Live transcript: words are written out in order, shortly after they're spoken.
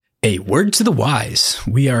A word to the wise.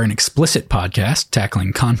 We are an explicit podcast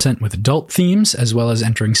tackling content with adult themes as well as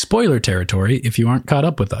entering spoiler territory if you aren't caught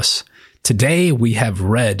up with us. Today we have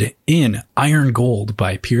read in Iron Gold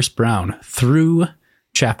by Pierce Brown through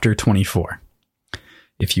chapter 24.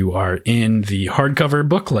 If you are in the hardcover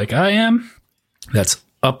book like I am, that's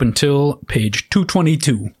up until page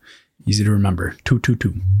 222. Easy to remember,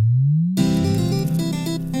 222.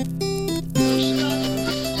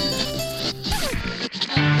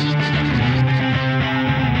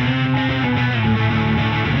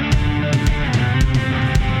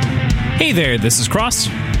 Hey there, this is Cross.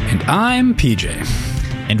 And I'm PJ.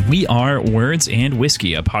 And we are Words and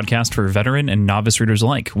Whiskey, a podcast for veteran and novice readers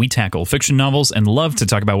alike. We tackle fiction novels and love to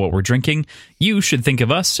talk about what we're drinking. You should think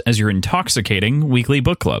of us as your intoxicating weekly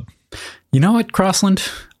book club. You know what, Crossland?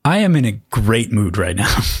 I am in a great mood right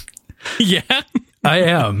now. Yeah? I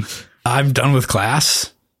am. I'm done with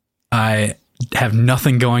class. I have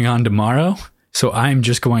nothing going on tomorrow. So I'm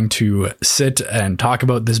just going to sit and talk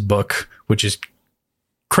about this book, which is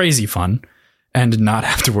crazy fun, and not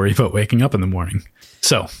have to worry about waking up in the morning.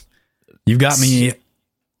 So you've got me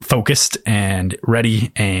focused and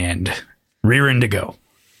ready and rearing to go.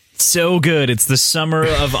 So good. It's the summer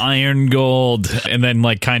of Iron Gold, and then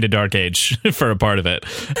like kind of Dark Age for a part of it.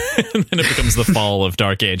 And then it becomes the fall of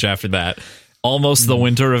Dark Age after that. Almost the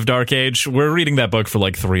winter of Dark Age. We're reading that book for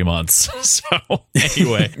like 3 months. So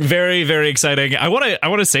anyway, very, very exciting. I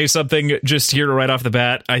want to say something just here right off the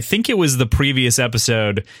bat. I think it was the previous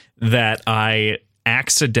episode that I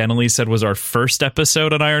accidentally said was our first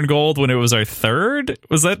episode on Iron Gold when it was our third.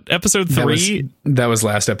 Was that episode 3? That was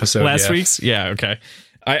last episode. Last week's? Yeah, okay.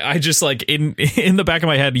 I just like in the back of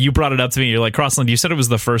my head, you brought it up to me. You're like, Crossland, you said it was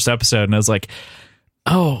the first episode. And I was like,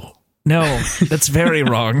 oh, no, that's very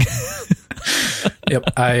wrong.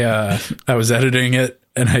 Yep. I was editing it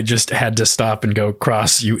and I just had to stop and go,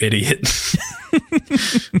 Cross, you idiot.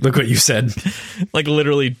 Look what you said. Like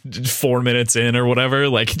literally 4 minutes in or whatever.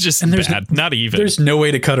 Like just and bad. Not even. There's no way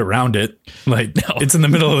to cut around it. Like no. It's in the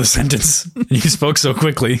middle of the sentence. You spoke so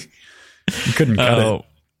quickly. You couldn't cut it.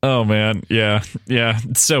 Oh, man. Yeah.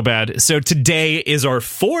 It's so bad. So today is our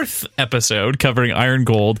 4th episode covering Iron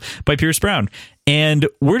Gold by Pierce Brown. And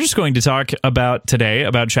we're just going to talk about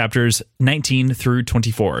chapters 19 through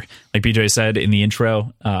 24. Like BJ said in the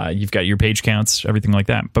intro, you've got your page counts, everything like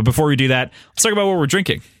that. But before we do that, let's talk about what we're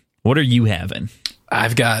drinking. What are you having?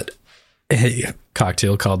 I've got a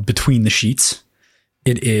cocktail called Between the Sheets.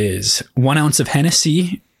 It is 1 ounce of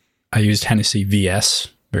Hennessy. I used Hennessy VS,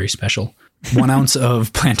 very special. 1 ounce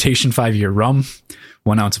of Plantation 5-year rum,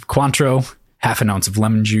 1 ounce of Cointreau, half an ounce of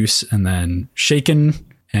lemon juice, and then shaken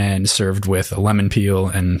and served with a lemon peel.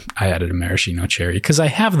 And I added a maraschino cherry because I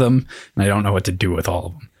have them and I don't know what to do with all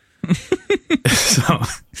of them. So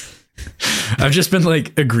I've just been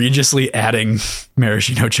like egregiously adding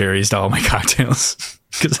maraschino cherries to all my cocktails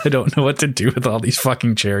because I don't know what to do with all these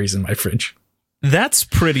fucking cherries in my fridge. That's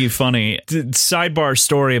pretty funny. Sidebar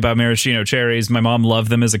story about maraschino cherries. My mom loved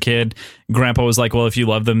them as a kid. Grandpa was like, well, if you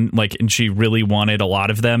love them, like, and she really wanted a lot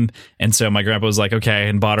of them. And so my grandpa was like, okay,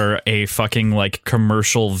 and bought her a fucking like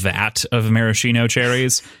commercial vat of maraschino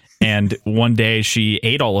cherries. And one day she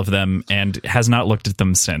ate all of them and has not looked at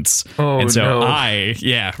them since. Oh, and so no.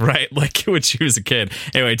 Like when she was a kid.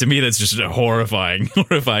 Anyway, to me, that's just horrifying.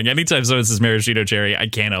 Anytime someone says maraschino cherry, I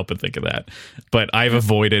can't help but think of that. But I've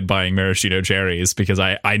avoided buying maraschino cherries because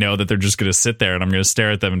I know that they're just going to sit there and I'm going to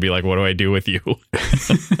stare at them and be like, what do I do with you?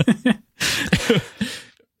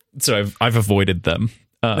 So I've avoided them.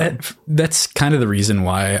 That's kind of the reason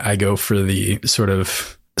why I go for the sort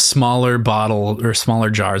of smaller bottle or smaller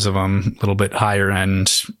jars of them, a little bit higher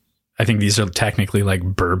end. I think these are technically like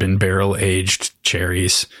bourbon barrel aged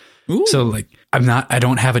cherries. Ooh. So like I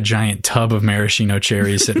don't have a giant tub of maraschino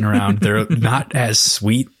cherries sitting around. They're not as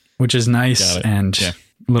sweet, which is nice and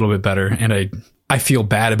a little bit better. And I feel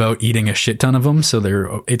bad about eating a shit ton of them.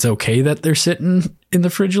 So it's okay that they're sitting in the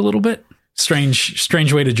fridge a little bit.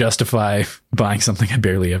 Strange way to justify buying something I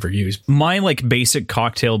barely ever use. My like basic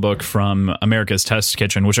cocktail book from America's Test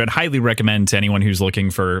Kitchen, which I'd highly recommend to anyone who's looking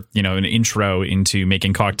for, an intro into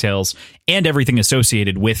making cocktails and everything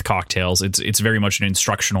associated with cocktails. It's very much an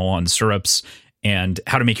instructional on syrups and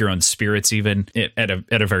how to make your own spirits, even at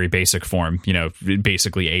a very basic form,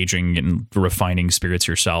 basically aging and refining spirits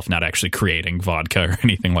yourself, not actually creating vodka or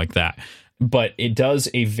anything like that. But it does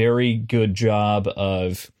a very good job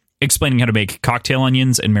of explaining how to make cocktail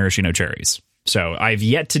onions and maraschino cherries. So I've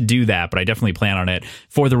yet to do that, but I definitely plan on it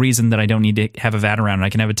for the reason that I don't need to have a vat around and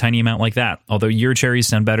I can have a tiny amount like that. Although your cherries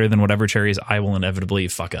sound better than whatever cherries I will inevitably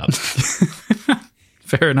fuck up.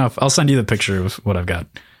 Fair enough. I'll send you the picture of what I've got.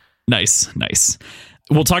 Nice.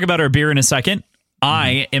 we'll talk about our beer in a second.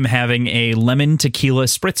 I am having a lemon tequila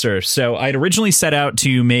spritzer. So I'd originally set out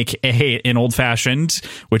to make an old fashioned,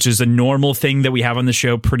 which is a normal thing that we have on the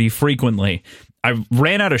show pretty frequently. I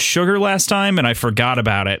ran out of sugar last time and I forgot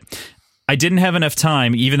about it. I didn't have enough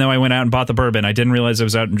time, even though I went out and bought the bourbon. I didn't realize I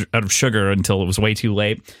was out of sugar until it was way too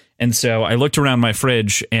late. And so I looked around my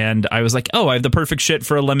fridge and I was like, oh, I have the perfect shit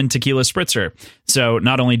for a lemon tequila spritzer. So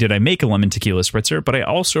not only did I make a lemon tequila spritzer, but I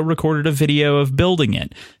also recorded a video of building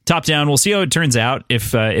it. Top down, we'll see how it turns out,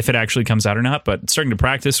 if it actually comes out or not. But starting to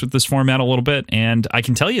practice with this format a little bit. And I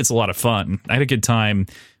can tell you it's a lot of fun. I had a good time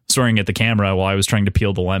staring at the camera while I was trying to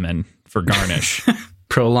peel the lemon for garnish.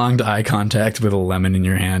 Prolonged eye contact with a lemon in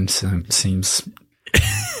your hand seems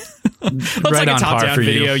That's right like a on par top-down for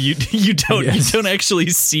video. you. You don't Yes. you don't actually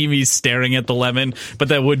see me staring at the lemon, but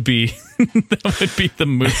that would be the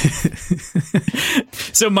move.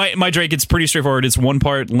 So my drink, it's pretty straightforward. It's 1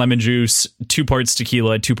 part lemon juice, 2 parts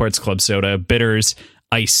tequila, 2 parts club soda, bitters,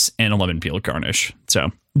 ice, and a lemon peel garnish.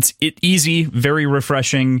 So it's easy, very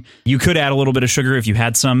refreshing. You could add a little bit of sugar if you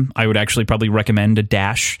had some. I would actually probably recommend a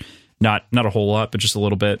dash. Not a whole lot, but just a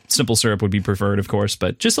little bit. Simple syrup would be preferred, of course,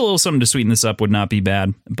 but just a little something to sweeten this up would not be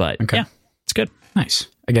bad. But yeah, it's good. Nice.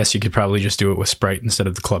 I guess you could probably just do it with Sprite instead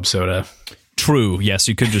of the club soda. True. Yes,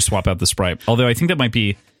 you could just swap out the Sprite. Although I think that might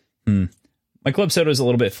be... My club soda is a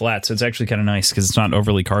little bit flat, so it's actually kind of nice because it's not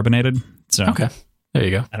overly carbonated. So Okay. There you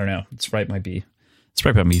go. I don't know. Sprite might be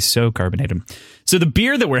so carbonated. So the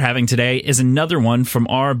beer that we're having today is another one from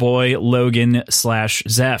our boy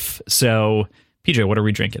Logan/Zeph. So PJ, what are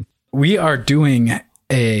we drinking? We are doing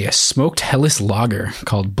a smoked Helles lager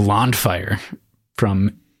called Blonde Fire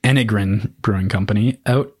from Enegren Brewing Company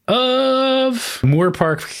out of Moore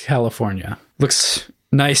Park, California. Looks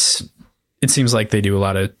nice. It seems like they do a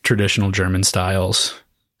lot of traditional German styles.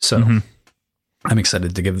 So I'm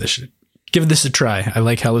excited to give this a try. I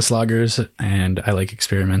like Helles lagers and I like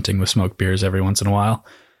experimenting with smoked beers every once in a while.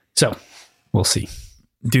 So we'll see.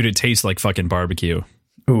 Dude, it tastes like fucking barbecue.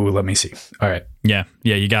 Ooh, let me see. All right. Yeah,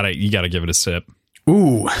 you gotta give it a sip.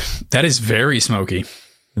 Ooh, that is very smoky.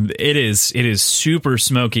 It is super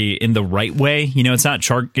smoky in the right way. You know, it's not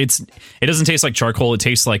it doesn't taste like charcoal. It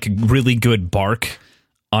tastes like really good bark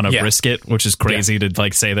on a brisket, which is crazy to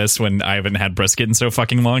like say this when I haven't had brisket in so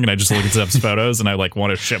fucking long, and I just look at Zep's photos and I like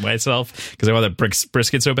want to shit myself because I want that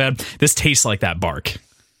brisket so bad. This tastes like that bark.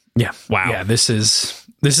 Yeah. Wow. Yeah, this is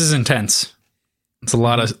intense. It's a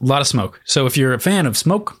lot of smoke. So if you're a fan of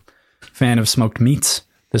smoked meats,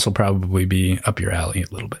 this will probably be up your alley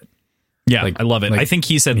a little bit. Yeah, I love it. I think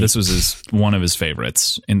he said this was one of his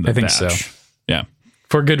favorites in the batch. I think so. Yeah.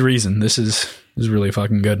 For good reason. This is really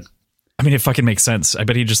fucking good. I mean, it fucking makes sense. I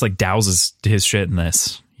bet he just like douses his shit in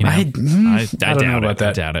this. You know? I don't know about that.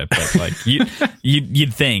 I doubt it, but like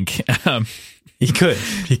you'd think. He could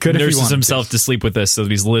if he nurses wanted himself to sleep with this, so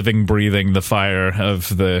that he's living, breathing the fire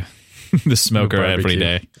of the smoker every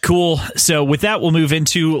day. Cool. So with that, we'll move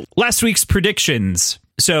into last week's predictions.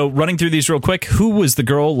 So running through these real quick, who was the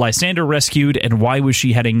girl Lysander rescued and why was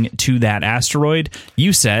she heading to that asteroid?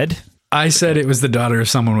 You said... I said it was the daughter of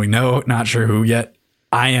someone we know, not sure who yet.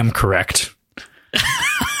 I am correct.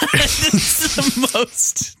 It's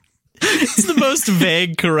the most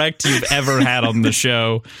vague correct you've ever had on the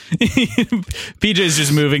show. PJ's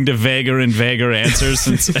just moving to vaguer and vaguer answers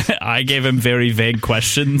since I gave him very vague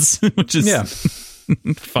questions, which is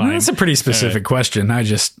fine. Well, that's a pretty specific question.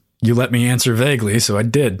 You let me answer vaguely, so I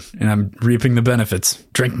did, and I'm reaping the benefits.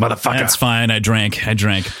 Drink, motherfucker. That's fine. I drank.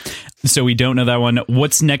 So we don't know that one.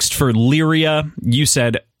 What's next for Lyria? You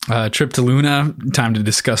said... trip to Luna, time to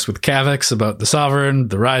discuss with Kavix about the Sovereign,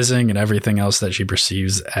 the Rising, and everything else that she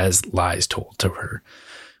perceives as lies told to her.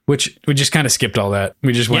 Which we just kind of skipped all that.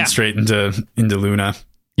 We just went straight into Luna.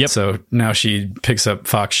 Yep. So now she picks up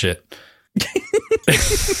Fox shit.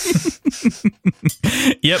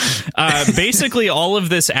 Yep. Basically, all of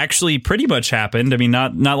this actually pretty much happened. I mean,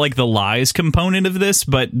 not like the lies component of this,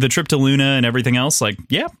 but the trip to Luna and everything else. Like,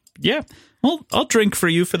 yeah. Well, I'll drink for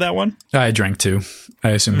you for that one. I drank too.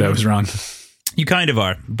 I assumed I was wrong. You kind of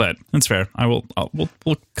are, but that's fair. We'll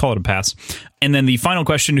call it a pass. And then the final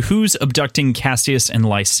question: who's abducting Cassius and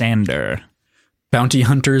Lysander? Bounty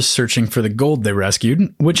hunters searching for the gold they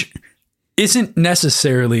rescued, which isn't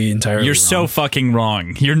necessarily entirely You're wrong. so fucking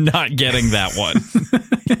wrong. You're not getting that one.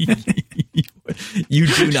 You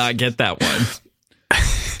do not get that one.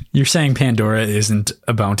 You're saying Pandora isn't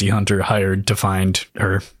a bounty hunter hired to find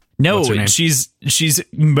her? No, she's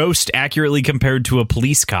most accurately compared to a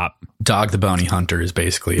police cop. Dog the bounty hunter is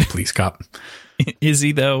basically a police cop. Is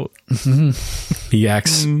he, though? He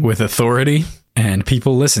acts with authority, and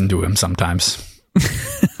people listen to him sometimes.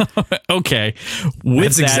 Okay. With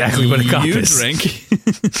That's exactly what a cup you is. drink.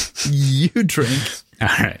 You drink. All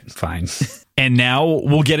right, fine. And now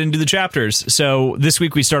we'll get into the chapters. So this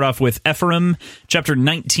week we start off with Ephraim, chapter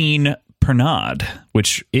 19, Pernod,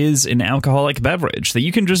 which is an alcoholic beverage that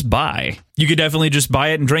you can just buy. You could definitely just buy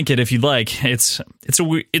it and drink it if you'd like. It's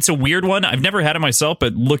a weird one. I've never had it myself,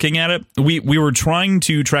 but looking at it, we were trying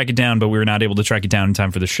to track it down, but we were not able to track it down in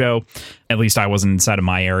time for the show. At least I wasn't inside of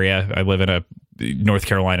my area. I live in North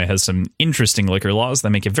Carolina has some interesting liquor laws that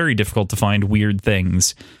make it very difficult to find weird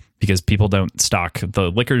things because people don't stock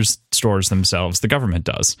the liquor stores themselves. The government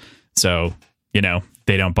does. So,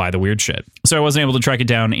 they don't buy the weird shit. So I wasn't able to track it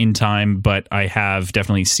down in time, but I have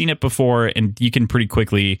definitely seen it before, and you can pretty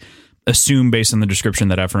quickly assume based on the description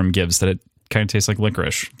that Ephraim gives that it kind of tastes like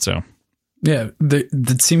licorice. So yeah,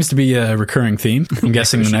 that seems to be a recurring theme. I'm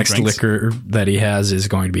guessing the next drinks. liquor that he has is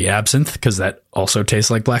going to be absinthe, because that also tastes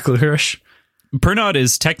like black licorice. Pernod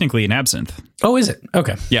is technically an absinthe. Oh, is it?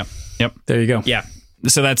 Okay. Yeah. Yep. There you go. Yeah.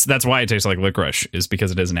 So that's why it tastes like licorice, is because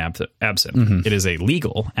it is an absinthe. Mm-hmm. It is a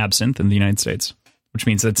legal absinthe in the United States, which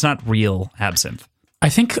means that it's not real absinthe. I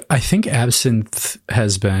think absinthe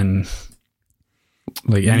has been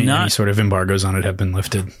like any sort of embargoes on it have been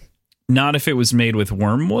lifted. Not if it was made with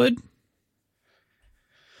wormwood,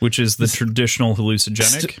 which is the traditional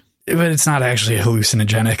hallucinogenic. But it's not actually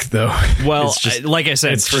hallucinogenic, though. Well, It's just, like I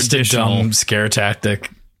said, it's just a traditional. dumb scare tactic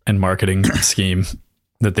and marketing scheme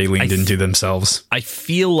that they leaned into themselves. I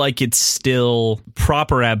feel like it's still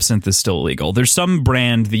proper absinthe is still illegal. There's some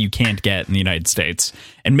brand that you can't get in the United States,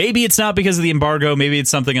 and maybe it's not because of the embargo. Maybe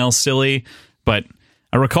it's something else silly, but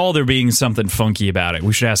I recall there being something funky about it.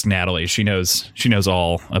 We should ask Natalie. She knows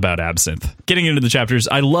all about absinthe. Getting into the chapters,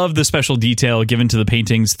 I love the special detail given to the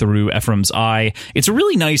paintings through Ephraim's eye. It's a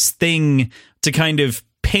really nice thing to kind of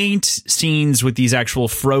paint scenes with these actual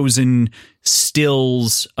frozen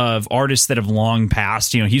stills of artists that have long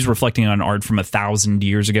passed. He's reflecting on art from 1,000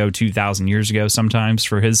 years ago, 2,000 years ago sometimes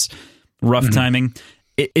for his rough timing.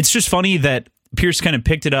 It's just funny that Pierce kind of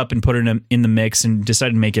picked it up and put it in the mix and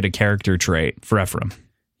decided to make it a character trait for Ephraim.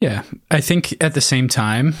 Yeah, I think at the same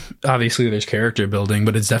time, obviously there's character building,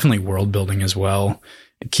 but it's definitely world building as well.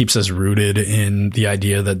 It keeps us rooted in the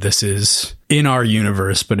idea that this is in our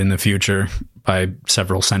universe, but in the future by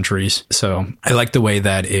several centuries. So I like the way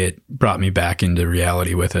that it brought me back into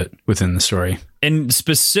reality with it within the story. And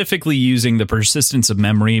specifically using the persistence of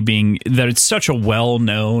memory, being that it's such a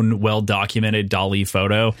well-known, well-documented Dali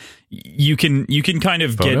photo. You can kind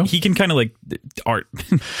of Photo? he can kind of like art.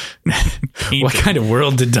 What kind of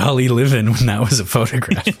world did Dali live in when that was a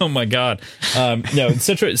photograph? Oh my God. No, it's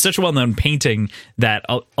such a well-known painting that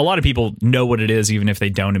a lot of people know what it is, even if they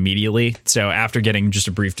don't immediately. So after getting just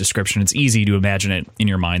a brief description, it's easy to imagine it in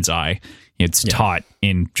your mind's eye. It's taught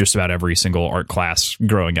in just about every single art class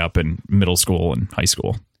growing up in middle school and high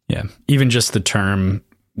school. Yeah. Even just the term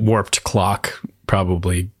warped clock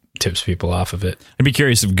probably tips people off of it. I'd be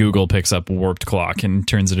curious if Google picks up warped clock and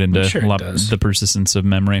turns it into the persistence of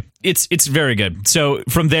memory. It's very good. So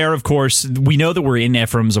from there, of course, we know that we're in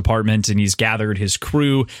Ephraim's apartment and he's gathered his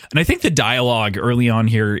crew. And I think the dialogue early on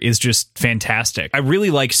here is just fantastic. I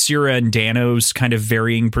really like Syrah and Dano's kind of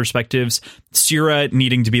varying perspectives. Syrah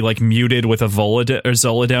needing to be like muted with a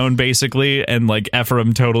Zoladone, basically, and like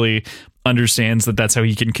Ephraim totally understands that that's how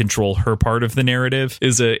he can control her part of the narrative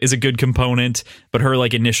is a good component, but her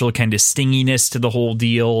like initial kind of stinginess to the whole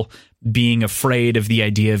deal, being afraid of the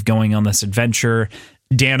idea of going on this adventure,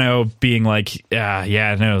 Dano being like,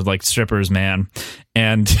 like strippers, man,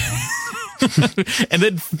 and and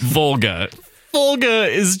then Volga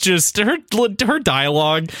is just her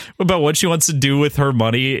dialogue about what she wants to do with her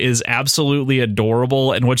money is absolutely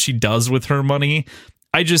adorable, and what she does with her money,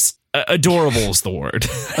 adorable is the word.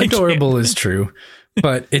 Adorable is true,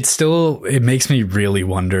 but it makes me really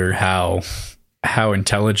wonder how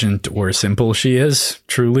intelligent or simple she is,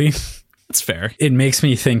 truly. That's fair. It makes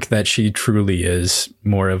me think that she truly is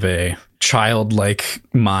more of a childlike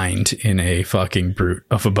mind in a fucking brute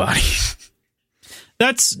of a body.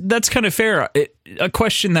 That's kind of fair. A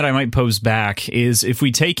question that I might pose back is if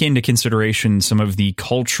we take into consideration some of the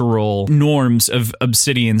cultural norms of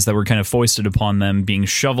obsidians that were kind of foisted upon them being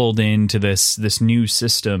shoveled into this new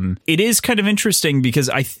system, it is kind of interesting because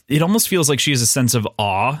it almost feels like she has a sense of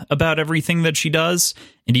awe about everything that she does.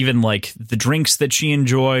 And even like the drinks that she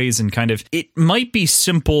enjoys, and kind of, it might be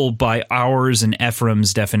simple by ours and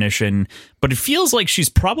Ephraim's definition, but it feels like she's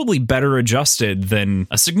probably better adjusted than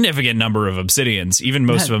a significant number of obsidians, even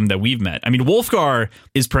most of them that we've met. I mean, Wolfgar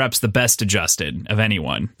is perhaps the best adjusted of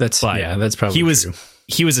anyone. That's probably true.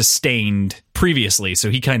 he was a stained previously, so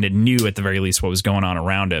he kind of knew at the very least what was going on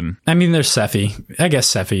around him. I mean, there's Sephi. I guess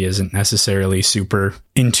Sephi isn't necessarily super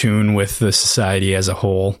in tune with the society as a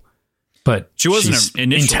whole, but she wasn't she's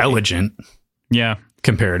initially intelligent. Yeah.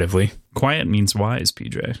 Comparatively. Quiet means wise,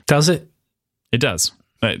 PJ. Does it? It does.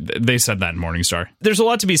 They said that in Morningstar. There's a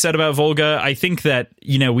lot to be said about Volga. I think that,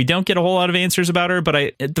 we don't get a whole lot of answers about her, but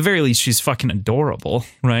at the very least, she's fucking adorable,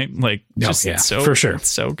 right? Like, just for sure. It's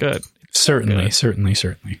so good. Certainly.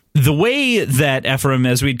 The way that Ephraim,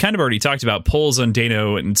 as we'd kind of already talked about, pulls on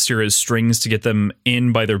Dano and Syrah's strings to get them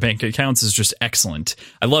in by their bank accounts is just excellent.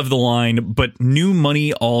 I love the line, but new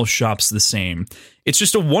money all shops the same. It's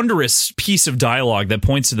just a wondrous piece of dialogue that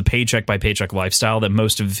points to the paycheck by paycheck lifestyle that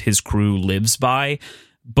most of his crew lives by.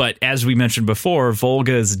 But as we mentioned before,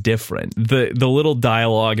 Volga is different. The little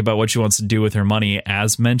dialogue about what she wants to do with her money,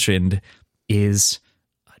 as mentioned, is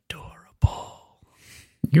adorable.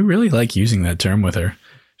 You really like using that term with her.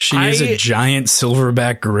 She is a giant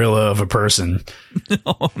silverback gorilla of a person.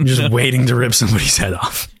 Just waiting to rip somebody's head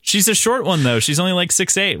off. She's a short one, though. She's only like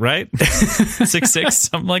 6'8", right? 6'6",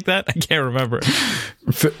 something like that. I can't remember.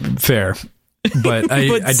 Fair. But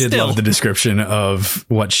I did love the description of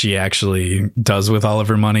what she actually does with all of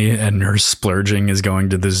her money, and her splurging is going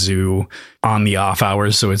to the zoo on the off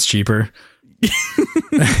hours, so it's cheaper.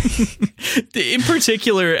 In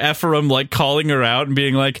particular, Ephraim like calling her out and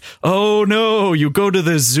being like, "Oh no, you go to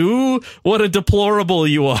the zoo? What a deplorable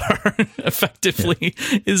you are!" Effectively,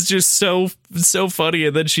 is just so funny,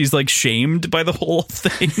 and then she's like shamed by the whole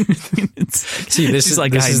thing. This is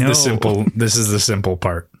the simple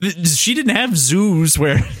part. She didn't have zoos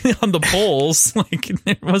where on the poles, like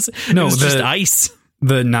it was just ice.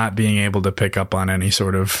 The not being able to pick up on any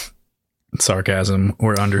sort of sarcasm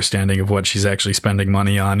or understanding of what she's actually spending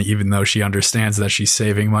money on, even though she understands that she's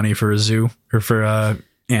saving money for a zoo or for a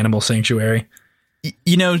animal sanctuary.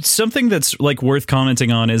 Something that's like worth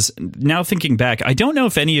commenting on is, now thinking back, I don't know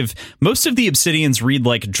if most of the Obsidians read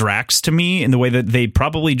like Drax to me in the way that they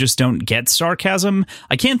probably just don't get sarcasm.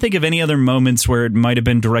 I can't think of any other moments where it might have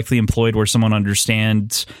been directly employed where someone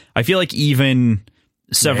understands. I feel like even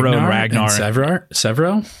Severo and Ragnar.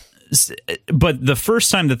 Severo? But the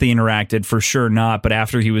first time that they interacted, for sure not. But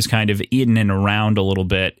after he was kind of eaten and around a little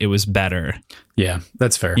bit, it was better. Yeah,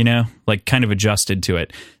 that's fair. Like kind of adjusted to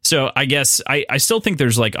it. So I guess I still think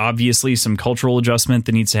there's like obviously some cultural adjustment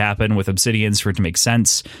that needs to happen with Obsidians for it to make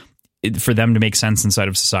sense, for them to make sense inside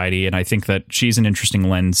of society. And I think that she's an interesting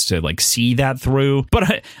lens to like see that through.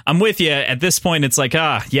 But I'm with you at this point. It's like,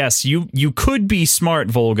 yes, you could be smart,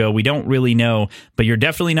 Volga. We don't really know, but you're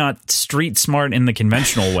definitely not street smart in the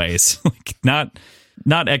conventional ways. Like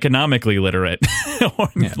not economically literate or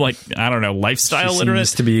like, I don't know, lifestyle literate.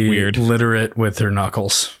 Seems to be weird. Literate with her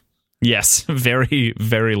knuckles. Yes. Very,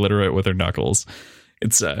 very literate with her knuckles.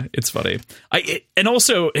 It's funny. And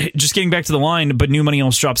also just getting back to the line, but new money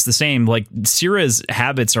almost drops the same. Like Syrah's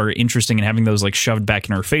habits are interesting, and having those like shoved back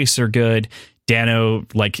in her face are good. Dano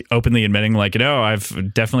like openly admitting like,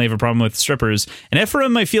 I've definitely have a problem with strippers. And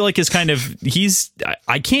Ephraim, I feel like is kind of,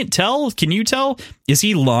 I can't tell. Can you tell? Is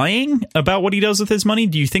he lying about what he does with his money?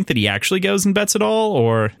 Do you think that he actually goes and bets at all?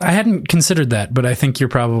 Or I hadn't considered that, but I think you're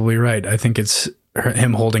probably right. I think it's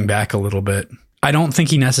him holding back a little bit. I don't think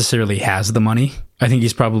he necessarily has the money. I think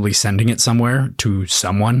he's probably sending it somewhere to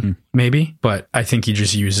someone, maybe. But I think he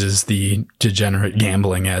just uses the degenerate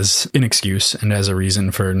gambling as an excuse and as a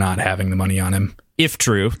reason for not having the money on him. If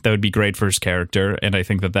true, that would be great for his character. And I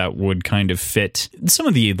think that would kind of fit some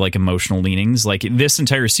of the like emotional leanings. Like this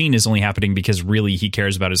entire scene is only happening because really he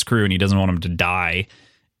cares about his crew and he doesn't want them to die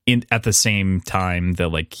at the same time that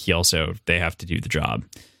like they have to do the job.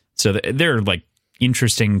 So they're like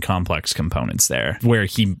interesting, complex components there where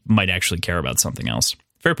he might actually care about something else.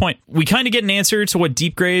 Fair point. We kind of get an answer to what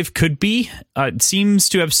Deepgrave could be. It seems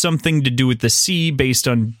to have something to do with the sea based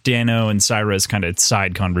on Dano and Syrah's kind of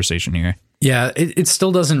side conversation here. Yeah, it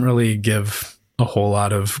still doesn't really give a whole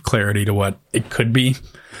lot of clarity to what it could be,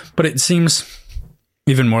 but it seems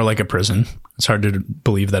even more like a prison. It's hard to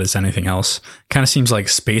believe that it's anything else. Kind of seems like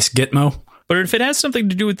Space Gitmo. But if it has something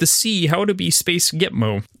to do with the sea, how would it be Space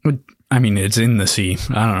Gitmo? I mean, it's in the sea.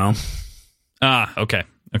 I don't know.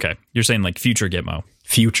 Okay. You're saying like future Gitmo.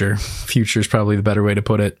 Future is probably the better way to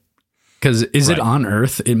put it. Because it on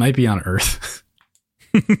Earth? It might be on Earth.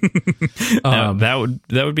 That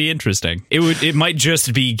would be interesting. It might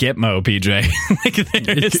just be Gitmo, PJ.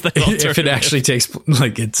 If it actually takes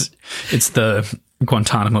like it's the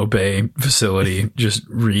Guantanamo Bay facility just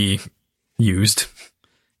reused.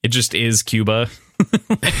 It just is Cuba.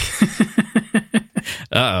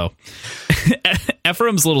 Uh-oh.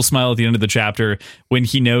 Ephraim's little smile at the end of the chapter when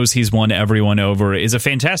he knows he's won everyone over is a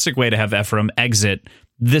fantastic way to have Ephraim exit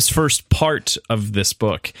this first part of this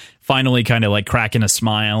book, finally kind of like cracking a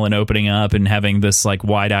smile and opening up and having this like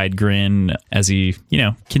wide-eyed grin as he,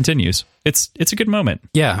 continues. It's a good moment.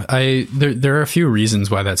 Yeah, there are a few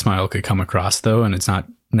reasons why that smile could come across, though, and it's not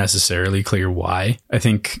necessarily clear why. I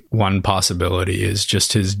think one possibility is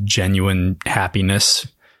just his genuine happiness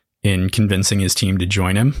in convincing his team to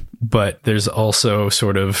join him. But there's also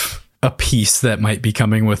sort of a peace that might be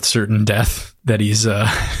coming with certain death, that he's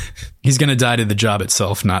going to die to the job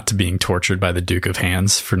itself, not to being tortured by the Duke of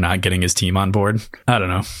Hands for not getting his team on board. I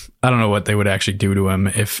don't know what they would actually do to him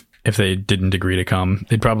if they didn't agree to come.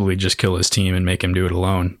 They'd probably just kill his team and make him do it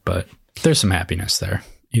alone. But there's some happiness there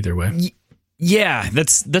either way. Yeah,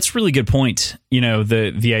 that's really good point.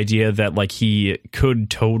 The idea that like he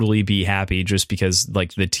could totally be happy just because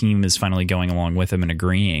like the team is finally going along with him and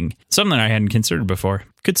agreeing. Something I hadn't considered before.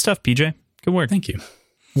 Good stuff, PJ. Good work. Thank you.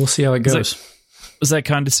 We'll see how it goes. Was that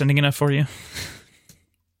condescending enough for you?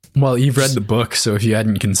 Well, you've read the book, so if you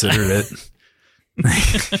hadn't considered it,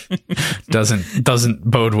 doesn't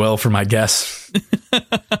bode well for my guess.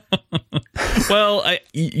 Well,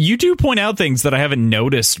 you do point out things that I haven't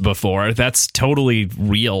noticed before. That's totally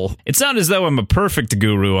real. It's not as though I'm a perfect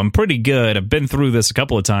guru. I'm pretty good. I've been through this a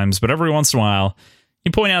couple of times, but every once in a while,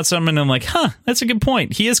 you point out something and I'm like, that's a good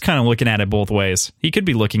point. He is kind of looking at it both ways. He could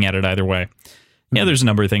be looking at it either way. Yeah, there's a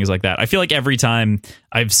number of things like that. I feel like every time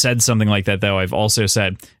I've said something like that, though, I've also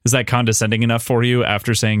said, is that condescending enough for you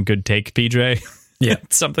after saying good take, PJ? Yeah.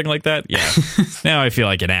 Something like that. Yeah. Now I feel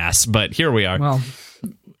like an ass, but here we are. Well,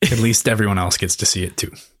 at least everyone else gets to see it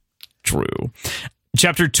too. True.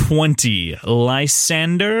 Chapter 20,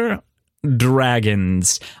 Lysander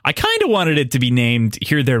Dragons. I kind of wanted it to be named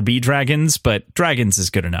Here There Be Dragons, but Dragons is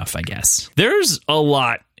good enough, I guess. There's a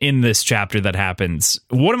lot in this chapter that happens.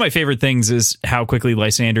 One of my favorite things is how quickly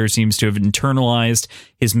Lysander seems to have internalized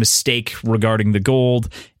his mistake regarding the gold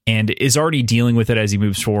and is already dealing with it as he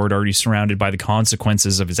moves forward, already surrounded by the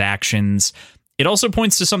consequences of his actions. It also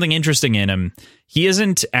points to something interesting in him. He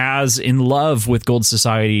isn't as in love with Gold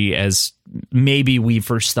Society as maybe we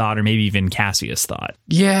first thought, or maybe even Cassius thought.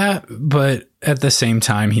 Yeah, but at the same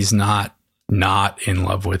time, he's not in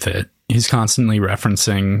love with it. He's constantly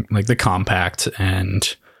referencing like the compact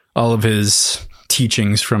and all of his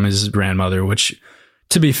teachings from his grandmother, which,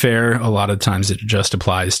 to be fair, a lot of times it just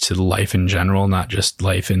applies to life in general, not just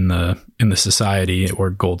life in the society or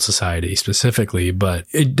Gold Society specifically. But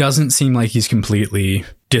it doesn't seem like he's completely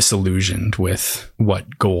disillusioned with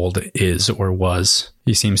what gold is or was.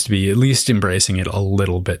 He seems to be at least embracing it a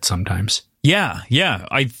little bit sometimes. Yeah.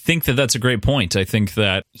 I think that that's a great point. I think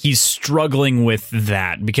that he's struggling with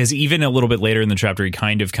that because even a little bit later in the chapter, he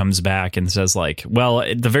kind of comes back and says like, well,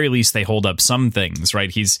 at the very least, they hold up some things, right?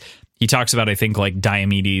 He talks about, I think, like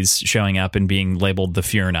Diomedes showing up and being labeled the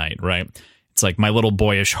Fear Knight, right? It's like my little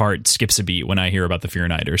boyish heart skips a beat when I hear about the Fear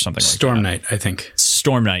Knight or something like that. Storm Knight, I think.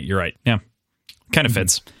 Storm Knight, you're right. Yeah. Like, kind of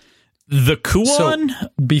fits. The Kuon.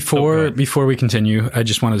 So before we continue, I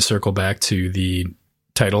just wanted to circle back to the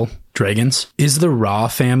title, Dragons. Is the Ra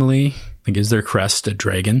family, like, is their crest a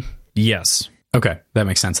dragon? Yes. Okay, that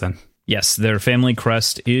makes sense then. Yes, their family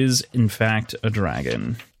crest is in fact a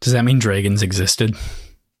dragon. Does that mean dragons existed?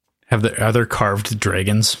 Are there carved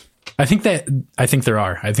dragons? I think there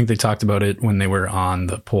are. I think they talked about it when they were on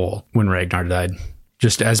the pole when Ragnar died.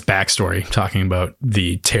 Just as backstory, talking about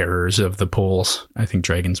the terrors of the poles. I think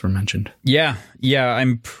dragons were mentioned. Yeah,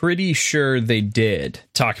 I'm pretty sure they did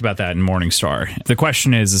talk about that in Morningstar. The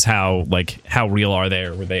question is how real are they,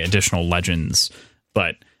 or were they additional legends?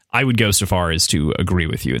 But I would go so far as to agree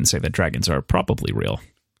with you and say that dragons are probably real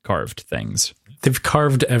carved things. They've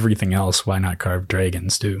carved everything else. Why not carve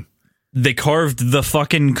dragons too? They carved the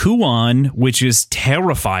fucking Kuon, which is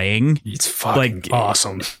terrifying. It's fucking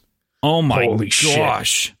awesome. Oh my Holy gosh.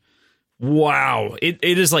 Shit. Wow. It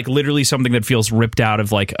is like literally something that feels ripped out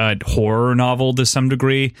of like a horror novel to some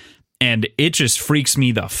degree. And it just freaks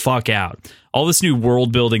me the fuck out. All this new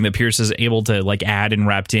world building that Pierce is able to like add and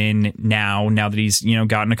wrapped in now that he's,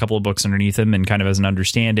 gotten a couple of books underneath him and kind of has an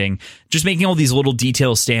understanding, just making all these little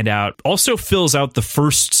details stand out also fills out the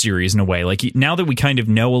first series in a way. Like now that we kind of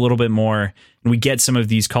know a little bit more and we get some of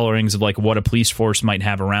these colorings of like what a police force might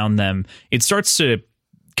have around them, it starts to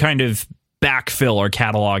kind of backfill our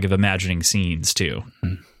catalog of imagining scenes too.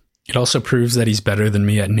 It also proves that he's better than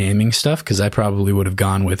me at naming stuff, because I probably would have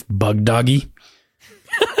gone with Bug Doggy.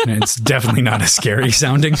 And it's definitely not as scary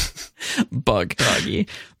sounding. Bug Doggy.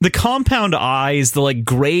 The compound eyes, the like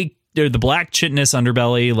gray or the black chitinous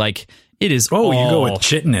underbelly, like it is. Oh, you go with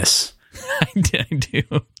chitinous. I do.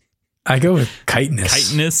 I go with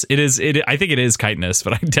chitinous. Chitinous. I think it is chitinous,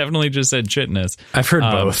 but I definitely just said chitness. I've heard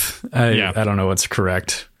both. I don't know what's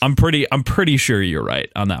correct. I'm pretty sure you're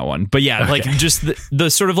right on that one. But yeah, like just the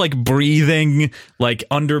sort of like breathing, like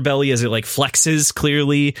underbelly as it like flexes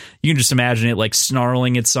clearly. You can just imagine it like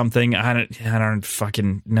snarling at something. I don't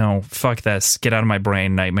fucking know. Fuck this. Get out of my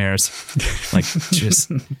brain, nightmares. Like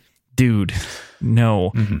just dude, no.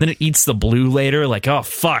 Mm-hmm. Then it eats the blue later. Like, oh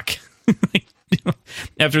fuck.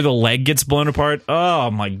 After the leg gets blown apart. Oh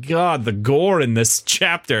my god, the gore in this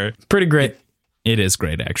chapter. Pretty great. It is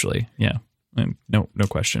great, actually. Yeah. No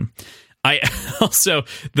question. I also,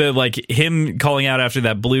 the like him calling out after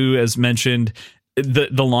that blue, as mentioned,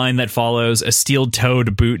 the line that follows, "A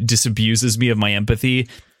steel-toed boot disabuses me of my empathy,"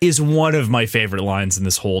 is one of my favorite lines in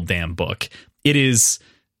this whole damn book. It is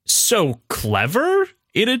so clever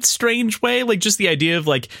in a strange way, like just the idea of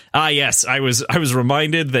like, yes, I was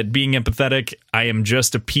reminded that being empathetic, I am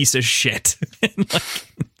just a piece of shit. And like,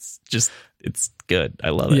 it's good. I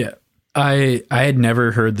love it. Yeah, I had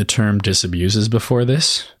never heard the term disabuses before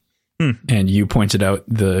this, and you pointed out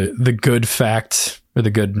the good fact, or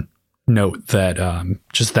the good note, that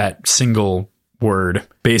just that single word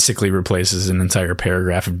basically replaces an entire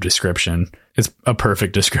paragraph of description. It's a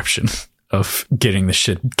perfect description of getting the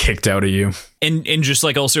shit kicked out of you, and just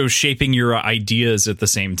like also shaping your ideas at the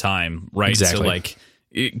same time, right? Exactly. So like,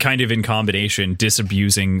 kind of in combination,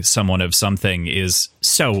 disabusing someone of something is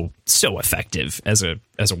so effective as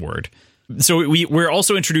a word. So we're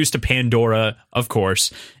also introduced to Pandora, of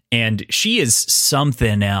course, and she is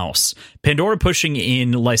something else. Pandora pushing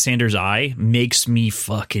in Lysander's eye makes me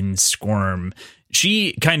fucking squirm.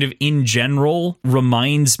 She kind of, in general,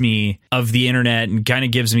 reminds me of the internet and kind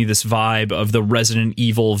of gives me this vibe of the Resident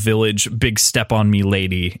Evil Village big step on me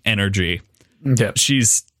lady energy. Yeah.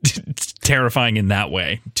 She's terrifying in that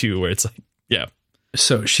way, too, where it's like, yeah.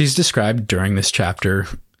 So she's described during this chapter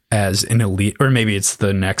as an elite, or maybe it's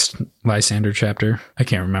the next Lysander chapter. I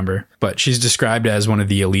can't remember. But she's described as one of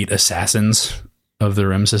the elite assassins of the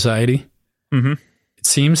Rim Society. Mm-hmm. It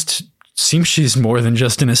seems she's more than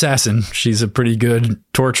just an assassin. She's a pretty good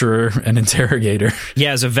torturer and interrogator.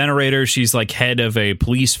 Yeah, as a venerator, she's like head of a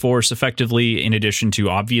police force, effectively, in addition to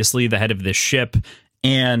obviously the head of this ship.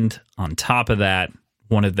 And on top of that,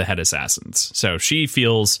 one of the head assassins. So she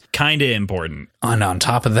feels kind of important. And on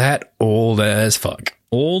top of that, old as fuck.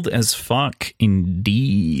 Old as fuck,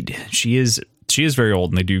 indeed. She is very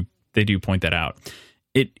old, and they do point that out.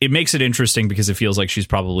 It makes it interesting because it feels like she's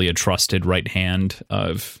probably a trusted right hand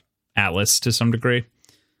of Atlas to some degree.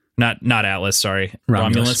 Not Atlas, sorry.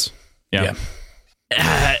 Romulus. Yeah.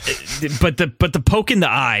 But the poke in the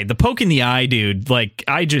eye, dude, like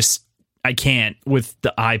I can't with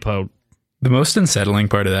the eye poke. The most unsettling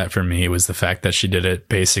part of that for me was the fact that she did it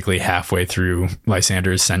basically halfway through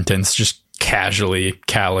Lysander's sentence, just casually,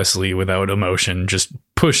 callously, without emotion, just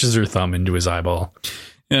pushes her thumb into his eyeball.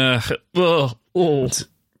 It's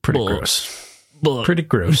pretty gross. Pretty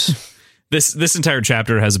gross. This entire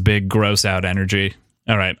chapter has big gross out energy.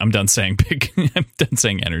 All right, I'm done saying big. I'm done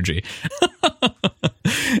saying energy.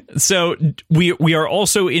 So we are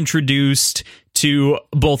also introduced to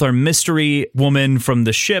both our mystery woman from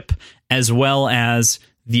the ship as well as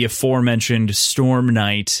the aforementioned Storm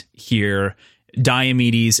Knight here,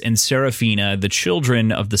 Diomedes and Seraphina, the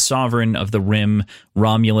children of the sovereign of the Rim,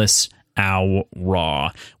 Romulus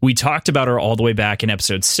Au-Ra. We talked about her all the way back in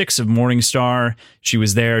episode 6 of Morningstar. She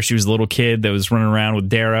was there. She was a little kid that was running around with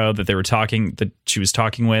Darrow that she was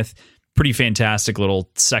talking with. Pretty fantastic little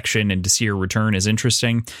section, and to see her return is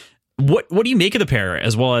interesting. What do you make of the pair,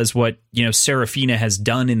 as well as what, Seraphina has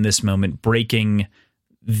done in this moment, breaking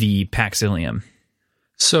the Pax Ilium?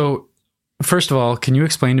 So, first of all, can you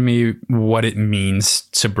explain to me what it means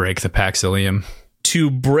to break the Pax Ilium?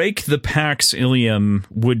 To break the Pax Ilium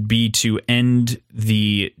would be to end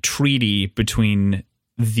the treaty between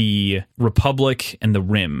the Republic and the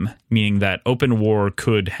Rim, meaning that open war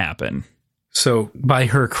could happen. So by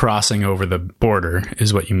her crossing over the border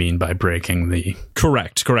is what you mean by breaking the...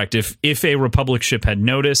 Correct. If a Republic ship had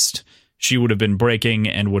noticed, she would have been breaking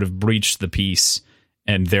and would have breached the peace,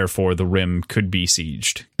 and therefore the Rim could be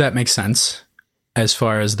sieged. That makes sense. As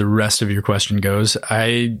far as the rest of your question goes,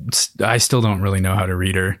 I still don't really know how to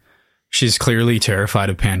read her. She's clearly terrified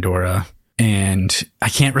of Pandora, and I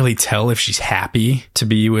can't really tell if she's happy to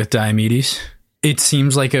be with Diomedes. It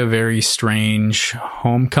seems like a very strange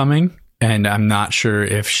homecoming, and I'm not sure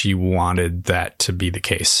if she wanted that to be the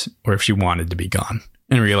case or if she wanted to be gone.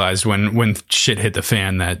 and realized when shit hit the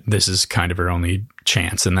fan that this is kind of her only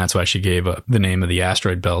chance, and that's why she gave up the name of the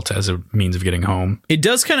asteroid belt as a means of getting home. It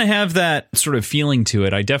does kind of have that sort of feeling to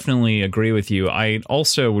it. I definitely agree with you. I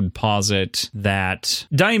also would posit that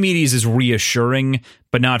Diomedes is reassuring,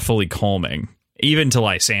 but not fully calming, even to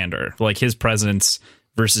Lysander. Like, his presence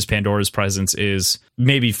versus Pandora's presence is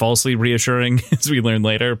maybe falsely reassuring, as we learn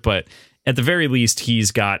later, but at the very least,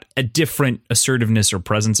 he's got a different assertiveness or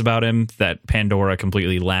presence about him that Pandora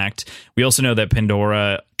completely lacked. We also know that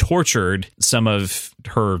Pandora tortured some of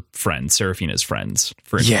her friends, Seraphina's friends,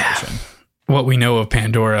 for information. Yeah. What we know of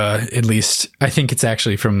Pandora, at least, I think it's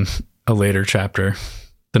actually from a later chapter,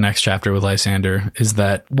 the next chapter with Lysander, is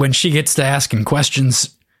that when she gets to asking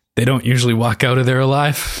questions, they don't usually walk out of there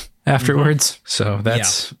alive afterwards. Mm-hmm. So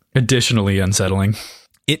that's additionally unsettling.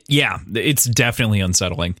 It's definitely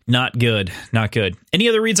unsettling. Not good. Not good. Any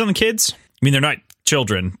other reads on the kids? I mean, they're not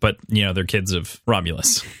children, but, they're kids of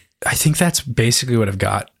Romulus. I think that's basically what I've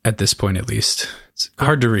got at this point, at least. It's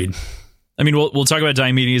hard to read. I mean, we'll talk about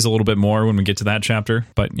Diomedes a little bit more when we get to that chapter,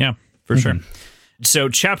 but yeah, for sure. So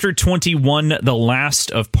chapter 21, the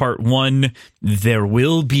last of part 1, There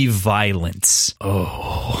Will Be Violence.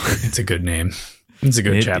 Oh, it's a good name. It's a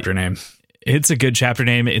good chapter name. It's a good chapter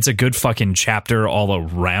name. It's a good fucking chapter all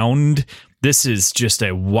around. This is just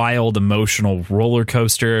a wild emotional roller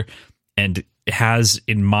coaster, and it has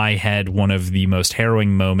in my head one of the most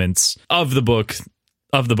harrowing moments of the books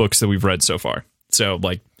that we've read so far. So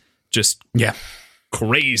just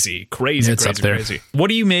crazy. It's up there. Crazy. What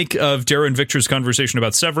do you make of Darrow and Victra's conversation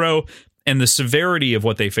about Severo and the severity of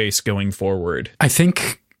what they face going forward? I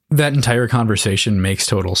think that entire conversation makes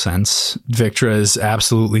total sense. Victra is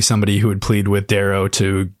absolutely somebody who would plead with Darrow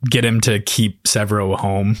to get him to keep Severo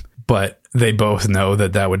home, but they both know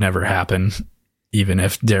that would never happen, even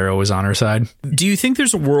if Darrow was on her side. Do you think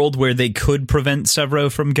there's a world where they could prevent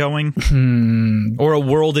Severo from going? Or a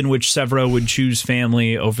world in which Severo would choose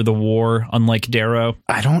family over the war, unlike Darrow?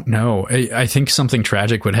 I don't know. I think something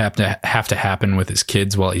tragic would have to happen with his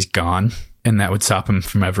kids while he's gone, and that would stop him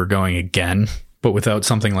from ever going again. But without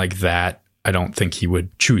something like that, I don't think he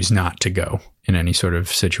would choose not to go in any sort of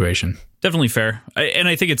situation. Definitely fair. And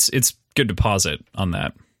I think it's good to posit on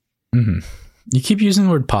that. Mm-hmm. You keep using the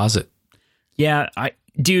word posit. Yeah,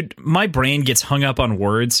 dude, my brain gets hung up on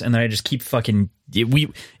words, and then I just keep fucking... It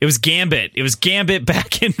was Gambit. It was Gambit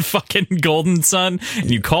back in fucking Golden Sun, and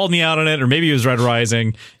you called me out on it, or maybe it was Red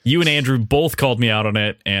Rising. You and Andrew both called me out on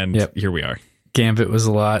it, and Here we are. Gambit was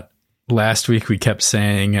a lot. Last week we kept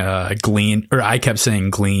saying glean, or I kept saying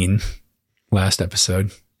glean last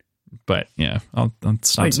episode. But yeah, I'll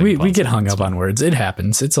stop. We get hung up on words. It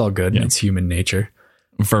happens. It's all good. Yeah. It's human nature.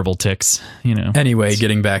 Verbal tics, Anyway,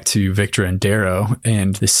 getting back to Victra and Darrow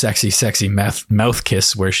and the sexy mouth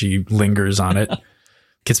kiss where she lingers on it.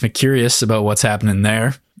 Gets me curious about what's happening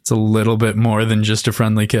there. It's a little bit more than just a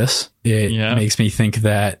friendly kiss. It makes me think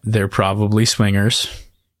that they're probably swingers.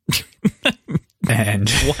 And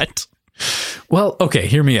what? Well, okay,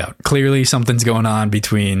 hear me out. Clearly something's going on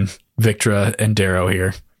between Victra and Darrow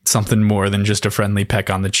here. Something more than just a friendly peck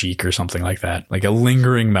on the cheek or something like that. Like a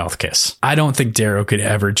lingering mouth kiss. I don't think Darrow could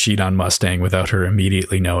ever cheat on Mustang without her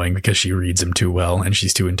immediately knowing, because she reads him too well and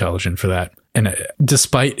she's too intelligent for that. And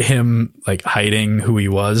despite him hiding who he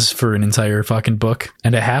was for an entire fucking book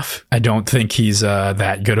and a half, I don't think he's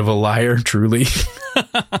that good of a liar, truly.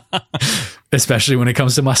 Especially when it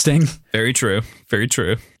comes to Mustang. Very true. Very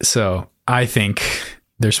true. So I think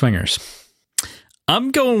they're swingers.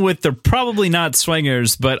 I'm going with they're probably not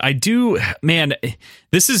swingers, but I do, man,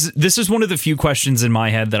 this is one of the few questions in my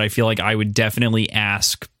head that I feel like I would definitely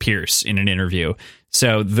ask Pierce in an interview.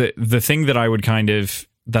 So the thing that I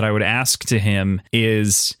would ask to him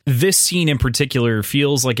is, this scene in particular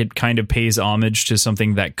feels like it kind of pays homage to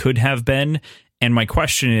something that could have been. And my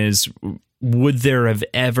question is, would there have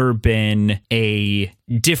ever been a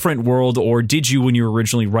different world, or did you, when you were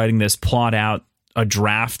originally writing this, plot out a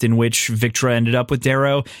draft in which Victra ended up with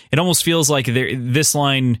Darrow? It almost feels like this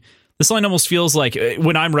line almost feels like,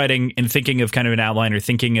 when I'm writing and thinking of kind of an outline or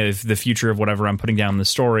thinking of the future of whatever I'm putting down in the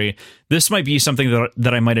story, this might be something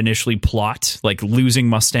that I might initially plot, like losing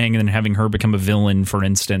Mustang and then having her become a villain, for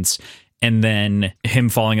instance, and then him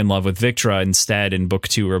falling in love with Victra instead in book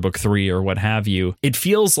 2 or book 3 or what have you. It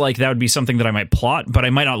feels like that would be something that I might plot, but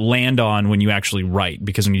I might not land on when you actually write,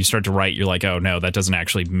 because when you start to write, you're like, oh no, that doesn't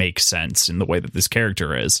actually make sense in the way that this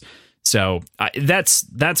character is. So that's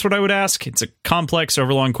what I would ask. It's a complex,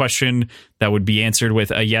 overlong question that would be answered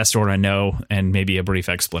with a yes or a no and maybe a brief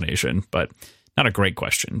explanation, but not a great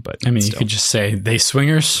question. But I mean, you could just say they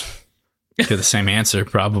swingers. Get the same answer,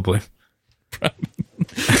 probably.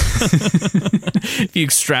 If you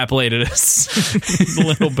extrapolated us a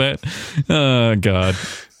little bit. Oh, God.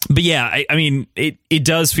 But yeah, I mean, it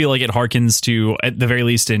does feel like it harkens to, at the very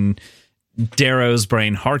least in Darrow's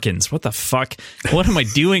brain, harkens. What the fuck? What am I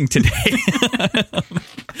doing today?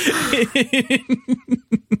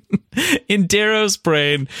 In Darrow's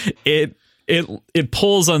brain, it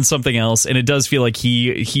pulls on something else, and it does feel like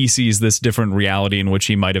he sees this different reality in which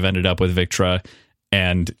he might have ended up with Victra.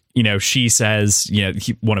 And, you know, she says, you know,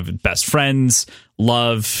 one of his best friends,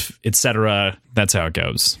 love, etc. That's how it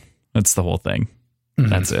goes. That's the whole thing. Mm-hmm.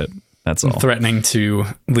 That's it. That's all. Threatening to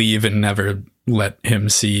leave and never let him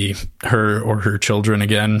see her or her children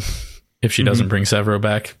again if she doesn't bring Severo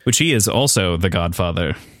back. Which he is also the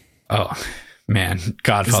Godfather. Oh, man.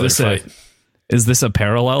 Godfather fight. Is this a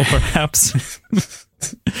parallel, perhaps?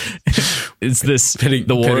 Is this the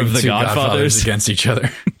War of the Godfathers against each other?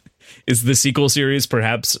 Is the sequel series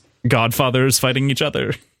perhaps Godfathers fighting each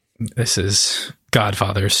other? This is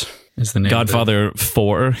Godfathers is the name. Godfather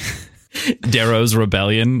 4. Darrow's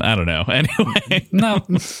Rebellion. I don't know. Anyway, no,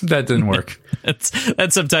 that didn't work.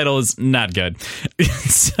 That subtitle is not good.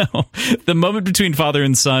 So the moment between father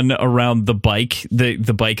and son around the bike, the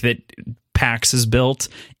bike that Pax has built,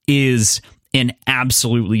 is an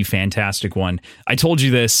absolutely fantastic one. I told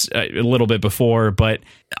you this a little bit before, but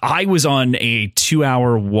I was on a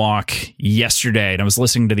 2-hour walk yesterday, and I was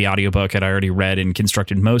listening to the audiobook that I already read and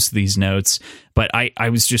constructed most of these notes. But I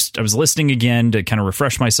was listening again to kind of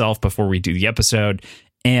refresh myself before we do the episode.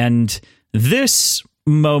 And this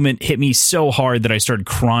moment hit me so hard that I started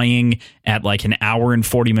crying at like an hour and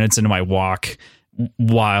 40 minutes into my walk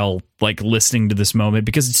while like listening to this moment,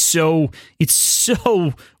 because it's so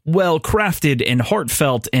well crafted and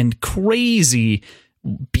heartfelt and crazy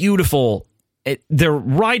beautiful. Their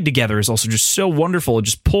ride together is also just so wonderful. It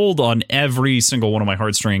just pulled on every single one of my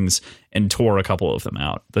heartstrings and tore a couple of them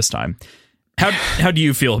out this time. How do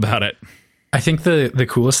you feel about it? I think the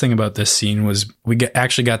coolest thing about this scene was we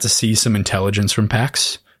actually got to see some intelligence from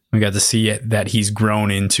Pax. We got to see that he's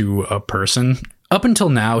grown into a person. Up until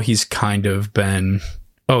now, he's kind of been,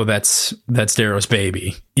 oh, that's Darrow's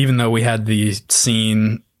baby. Even though we had the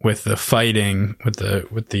scene with the fighting, with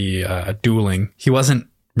the dueling, he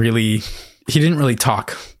didn't really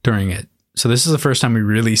talk during it. So this is the first time we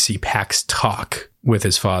really see Pax talk with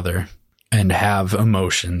his father and have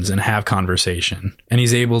emotions and have conversation. And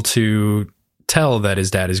he's able to tell that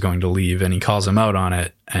his dad is going to leave, and he calls him out on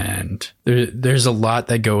it. And there's a lot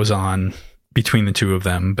that goes on between the two of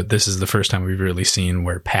them, but this is the first time we've really seen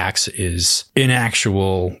where Pax is an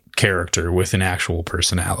actual character with an actual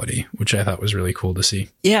personality, which I thought was really cool to see.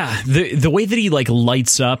 Yeah, the way that he like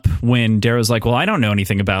lights up when Darrow's like, well, I don't know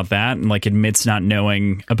anything about that, and like admits not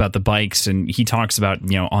knowing about the bikes, and he talks about,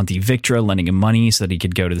 you know, Auntie Victra lending him money so that he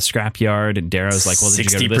could go to the scrapyard, and Darrow's like, well,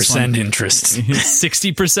 did you go to this one? 60% interest.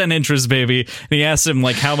 60% interest, baby. And he asks him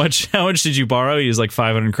like, how much did you borrow? He's like,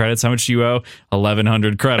 500 credits. How much do you owe?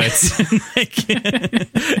 1,100 credits.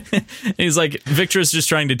 He's like, Victra's just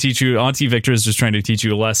trying to teach you, Auntie Victra's just trying to teach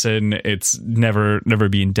you a lesson. It's never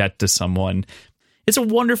be in debt to someone. It's a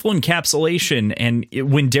wonderful encapsulation. And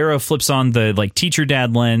when Darrow flips on the like teacher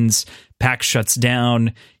dad lens, Pax shuts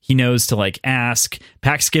down. He knows to like ask.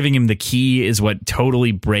 Pax giving him the key is what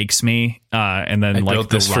totally breaks me. And then like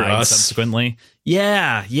the ride subsequently.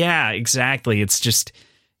 Yeah, exactly. It's just,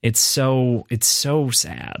 it's so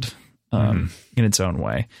sad in its own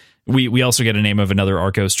way. We also get a name of another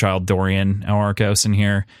Arcos child, Dorian, our Arcos in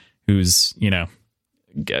here, who's, you know,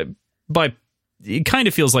 it kind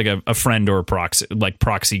of feels like a friend or a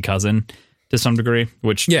proxy cousin to some degree,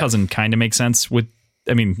 which cousin kind of makes sense with,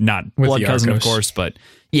 I mean, not with blood cousin, Arcos, of course, but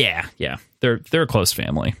yeah, they're a close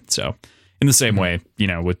family. So in the same way, you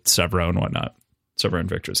know, with Severo and whatnot, Severo and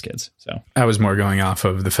Victra's kids. So I was more going off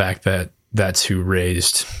of the fact that that's who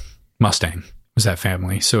raised Mustang, was that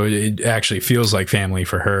family. So it actually feels like family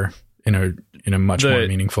for her in a much more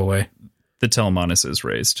meaningful way. The Telemanuses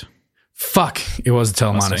raised. Fuck, it was the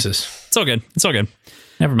Telemanuses. It's all good.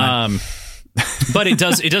 Never mind. But it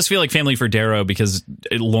does feel like family for Darrow, because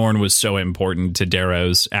Lorne was so important to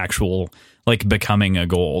Darrow's actual like becoming a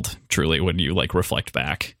Gold, truly, when you like reflect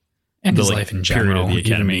back. And his life in general,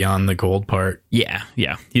 even beyond the Gold part. Yeah.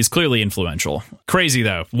 He's clearly influential. Crazy,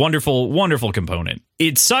 though. Wonderful component.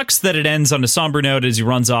 It sucks that it ends on a somber note as he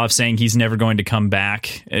runs off saying he's never going to come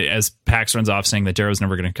back, as Pax runs off saying that Darrow's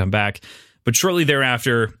never going to come back. But shortly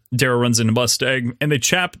thereafter, Darrow runs into Mustang, and they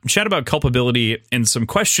chat about culpability and some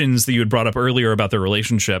questions that you had brought up earlier about their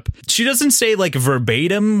relationship. She doesn't say like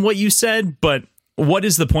verbatim what you said, but what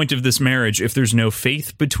is the point of this marriage if there's no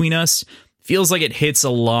faith between us? Feels like it hits a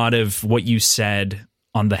lot of what you said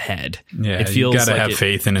on the head. Yeah, it feels you gotta like have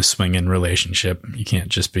faith in a swinging relationship. You can't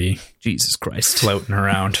just be Jesus Christ floating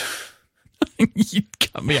around. You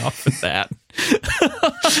cut me off with that.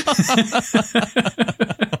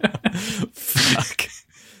 Fuck.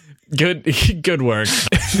 Good work.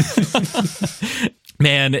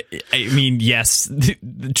 Man, I mean, yes,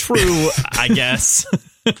 true, I guess.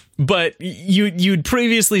 But you'd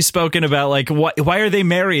previously spoken about like why are they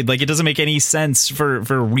married? Like it doesn't make any sense for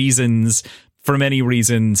many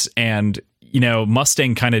reasons, and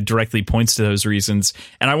Mustang kind of directly points to those reasons.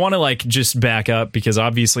 And I want to like just back up because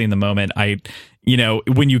obviously in the moment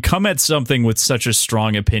when you come at something with such a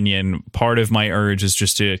strong opinion, part of my urge is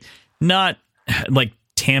just to not like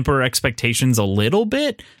tamper expectations a little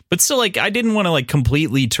bit, but still like I didn't want to like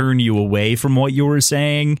completely turn you away from what you were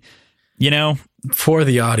saying, for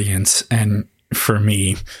the audience and for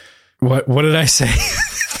me. What did I say?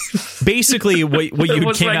 Basically what you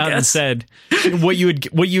had came out and said, what you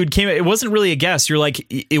had came, it wasn't really a guess. You're like,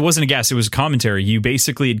 it wasn't a guess. It was a commentary. You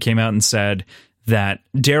basically had came out and said that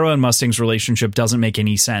Darrow and Mustang's relationship doesn't make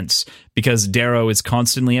any sense because Darrow is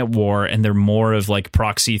constantly at war and they're more of like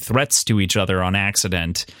proxy threats to each other on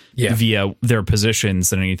accident via their positions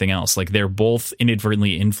than anything else. Like they're both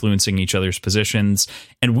inadvertently influencing each other's positions.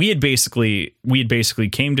 And we had basically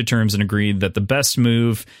came to terms and agreed that the best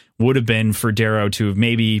move would have been for Darrow to have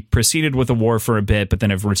maybe proceeded with the war for a bit, but then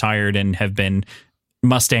have retired and have been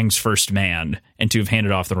Mustang's first man and to have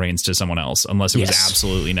handed off the reins to someone else unless it was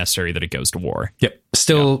absolutely necessary that it goes to war. Yep.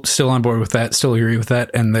 Still on board with that. Still agree with that.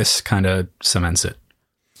 And this kind of cements it.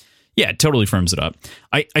 Yeah, it totally firms it up.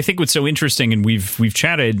 I think what's so interesting, and we've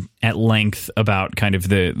chatted at length about kind of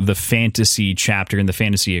the fantasy chapter and the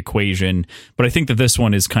fantasy equation, but I think that this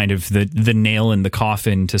one is kind of the nail in the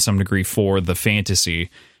coffin to some degree for the fantasy,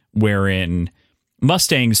 wherein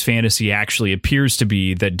Mustang's fantasy actually appears to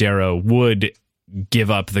be that Darrow would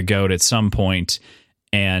give up the goat at some point,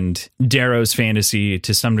 and Darrow's fantasy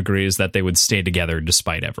to some degree is that they would stay together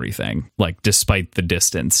despite everything, like despite the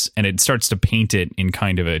distance, and it starts to paint it in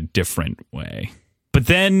kind of a different way. But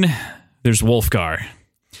then there's Wulfgar.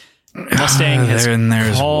 Mustang has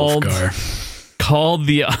called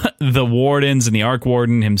the wardens and the Arc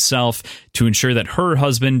Warden himself to ensure that her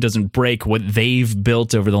husband doesn't break what they've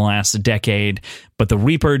built over the last decade, but the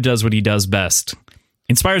Reaper does what he does best.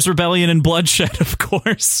 Inspires rebellion and bloodshed, of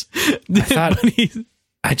course.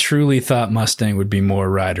 I truly thought Mustang would be more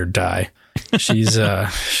ride or die. She's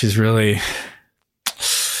really,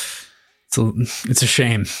 it's a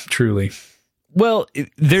shame, truly. Well,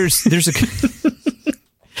 there's a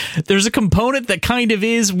there's a component that kind of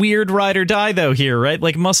is weird ride or die though here, right?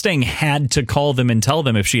 Like Mustang had to call them and tell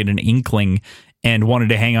them if she had an inkling and wanted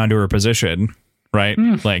to hang on to her position, right?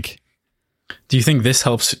 Like, do you think this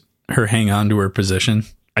helps her hang on to her position?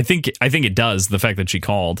 I think it does. The fact that she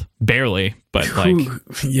called barely, but like,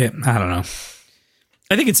 yeah, I don't know.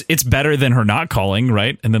 I think it's better than her not calling,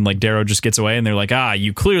 right? And then like Darrow just gets away, and they're like,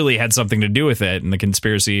 you clearly had something to do with it. And the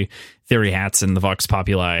conspiracy theory hats and the Vox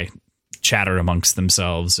Populi chatter amongst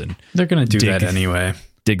themselves, and they're gonna do that anyway.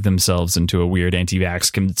 Dig themselves into a weird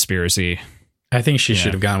anti-vax conspiracy. I think she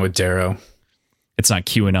should have gone with Darrow. It's not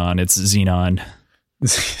QAnon, it's Xenon.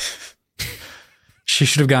 She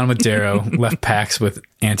should have gone with Darrow, left Pax with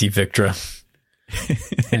Anti-Victra.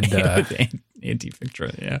 And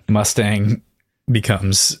Anti-Victra, yeah. Mustang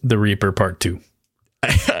becomes the Reaper Part 2.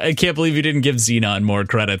 I can't believe you didn't give Xenon more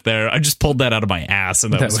credit there. I just pulled that out of my ass,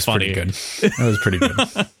 and that was funny. Pretty good. That was pretty good.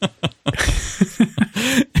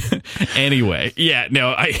 Anyway, yeah,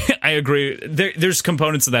 no, I agree. There's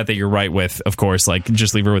components of that you're right with, of course, like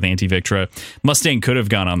just leave her with Anti-Victra. Mustang could have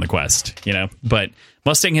gone on the quest, but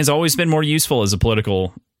Mustang has always been more useful as a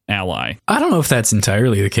political ally. I don't know if that's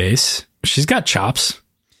entirely the case. She's got chops.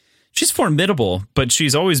 She's formidable, but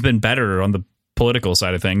she's always been better on the political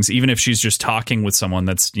side of things, even if she's just talking with someone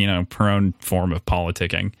that's, her own form of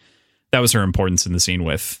politicking. That was her importance in the scene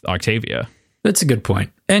with Octavia. That's a good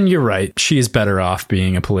point. And you're right. She is better off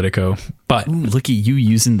being a politico, but look at you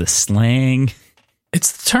using the slang.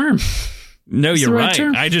 It's the term. No, you're right.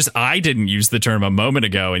 I didn't use the term a moment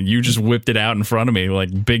ago, and you just whipped it out in front of me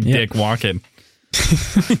like big dick walking.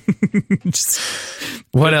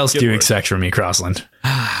 What else do you expect from me, Crossland?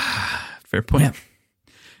 Fair point.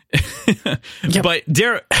 Yeah. But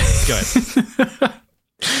Darrow, go ahead.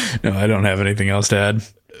 No, I don't have anything else to add.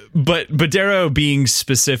 But Darrow being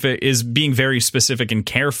very specific and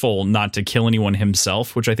careful not to kill anyone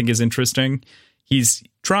himself, which I think is interesting. He's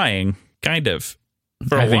trying, kind of.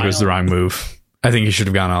 I think it was the wrong move. I think he should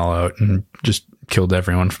have gone all out and just killed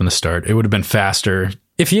everyone from the start. It would have been faster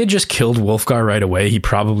If he had just killed Wolfgar right away, he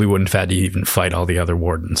probably wouldn't have had to even fight all the other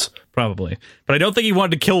wardens. Probably. But I don't think he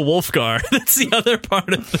wanted to kill Wolfgar. That's the other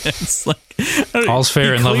part of this. Like, All's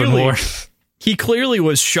fair in love and war. He clearly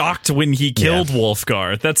was shocked when he killed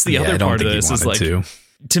Wolfgar. That's the other part of this. Is like,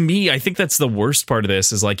 to me, I think that's the worst part of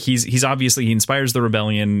this. Is like he's obviously, he inspires the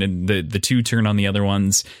rebellion, and the two turn on the other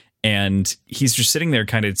ones. And he's just sitting there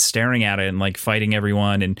kind of staring at it and like fighting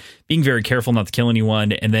everyone and being very careful not to kill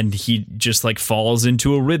anyone. And then he just like falls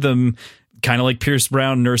into a rhythm, kind of like Pierce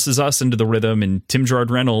Brown nurses us into the rhythm, and Tim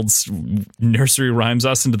Gerard Reynolds nursery rhymes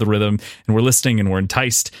us into the rhythm, and we're listening and we're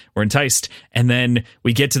enticed. And then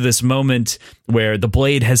we get to this moment where the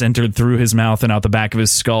blade has entered through his mouth and out the back of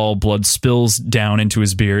his skull. Blood spills down into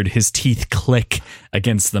his beard. His teeth click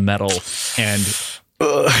against the metal, and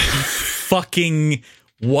fucking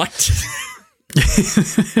what?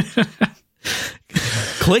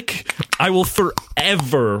 Click. I will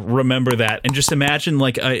forever remember that. And just imagine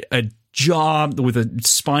like a jaw with a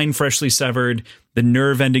spine freshly severed, the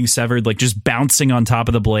nerve ending severed, like just bouncing on top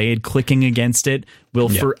of the blade, clicking against it will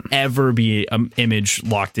forever be an image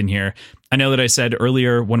locked in here. I know that I said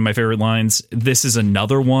earlier, one of my favorite lines, this is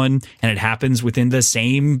another one, and it happens within the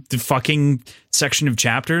same fucking section of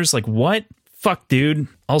chapters. Like, what? Fuck, dude.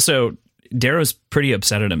 Also, Darrow's pretty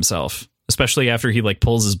upset at himself, especially after he like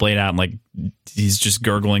pulls his blade out and like he's just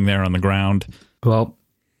gurgling there on the ground. Well,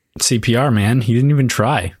 CPR, man. He didn't even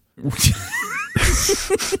try. He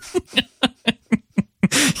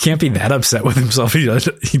can't be that upset with himself.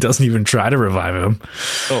 He doesn't even try to revive him.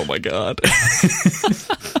 Oh my God.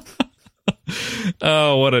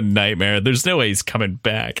 Oh, what a nightmare. There's no way he's coming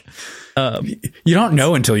back. You don't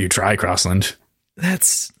know until you try, Crossland.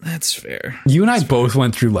 That's fair. You and I both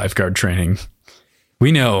went through lifeguard training.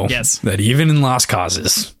 We know that even in lost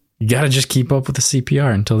causes, you got to just keep up with the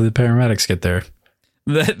CPR until the paramedics get there.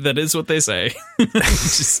 That is what they say.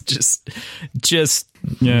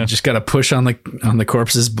 just got to push on the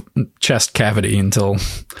corpse's chest cavity until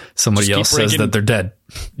somebody else says that they're dead.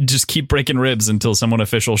 Just keep breaking ribs until someone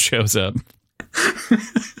official shows up.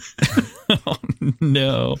 Oh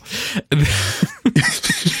no.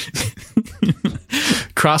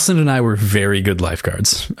 Crossland and I were very good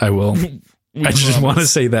lifeguards. I just want to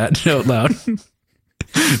say that out loud.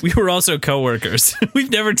 We were also coworkers.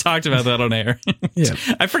 We've never talked about that on air. Yeah.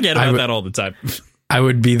 I forget about that all the time. I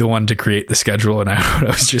would be the one to create the schedule, and I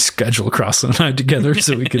would just schedule Crossland and I together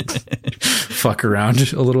so we could fuck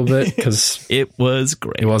around a little bit, because it was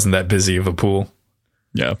great. It wasn't that busy of a pool.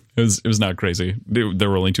 Yeah, it was not crazy. There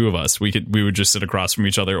were only two of us. We would just sit across from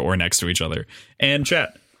each other or next to each other and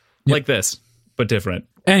chat like this, but different.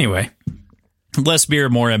 Anyway, less beer,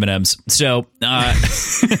 more M&Ms. So,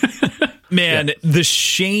 man, the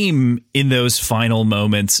shame in those final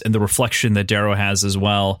moments and the reflection that Darrow has as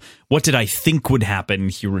well. What did I think would happen?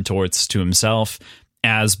 He retorts to himself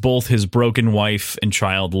as both his broken wife and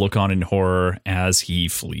child look on in horror as he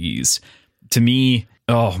flees. To me,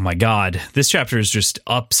 oh my God, this chapter is just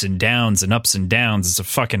ups and downs and ups and downs. It's a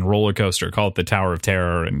fucking roller coaster. Call it the Tower of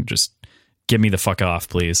Terror, and just get me the fuck off,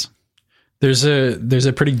 please. There's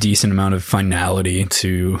a pretty decent amount of finality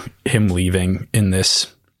to him leaving in this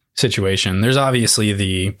situation. There's obviously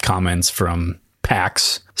the comments from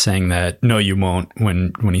Pax saying that no, you won't,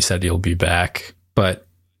 when he said he'll be back. But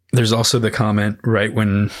there's also the comment right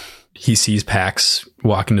when he sees Pax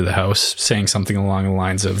walk into the house saying something along the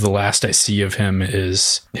lines of, the last I see of him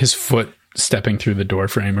is his foot stepping through the door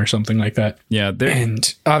frame or something like that. Yeah.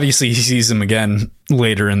 And obviously he sees him again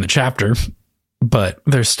later in the chapter, but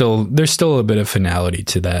there's still a bit of finality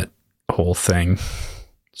to that whole thing.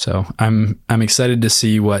 So I'm excited to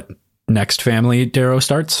see what next family Darrow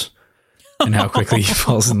starts and how quickly he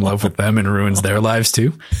falls in love with them and ruins their lives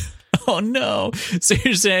too. Oh no. So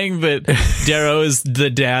you're saying that Darrow is the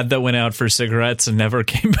dad that went out for cigarettes and never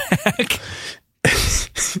came back?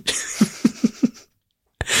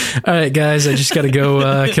 All right, guys, I just got to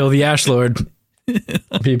go kill the Ash Lord.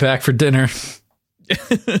 Be back for dinner.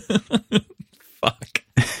 Fuck.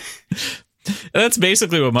 That's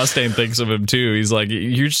basically what Mustang thinks of him too. He's like,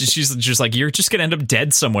 she's just like, you're just gonna end up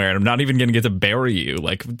dead somewhere, and I'm not even gonna get to bury you.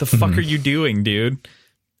 Like, what the fuck are you doing, dude?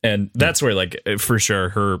 And that's where, like, for sure,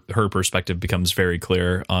 her perspective becomes very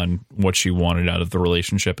clear on what she wanted out of the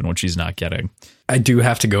relationship and what she's not getting. I do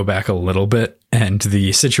have to go back a little bit, and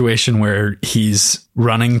the situation where he's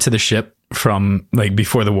running to the ship from, like,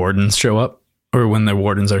 before the wardens show up, or when the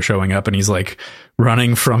wardens are showing up, and he's like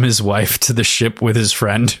running from his wife to the ship with his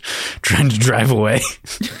friend, trying to drive away.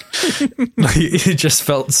 Like, it just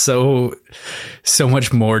felt so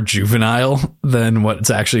much more juvenile than what's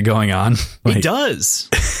actually going on. Like, it does.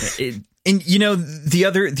 And the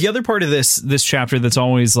other part of this chapter that's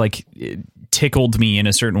always like tickled me in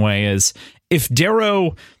a certain way is if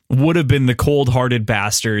Darrow would have been the cold-hearted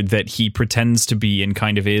bastard that he pretends to be and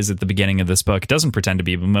kind of is at the beginning of this book, doesn't pretend to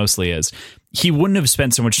be, but mostly is, he wouldn't have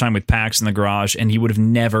spent so much time with Pax in the garage, and he would have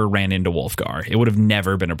never ran into Wolfgar. It would have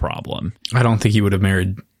never been a problem. I don't think he would have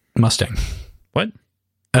married Mustang. What?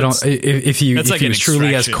 I don't. If he was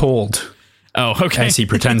truly as cold. Oh, okay. As he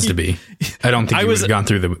pretends to be, I don't think he would have gone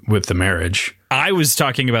through with the marriage. I was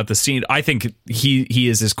talking about the scene. I think he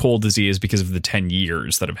is as cold as he is because of the 10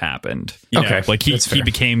 years that have happened. Okay, like he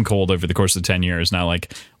became cold over the course of the 10 years. Not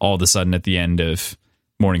like all of a sudden at the end of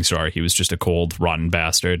Morningstar, he was just a cold, rotten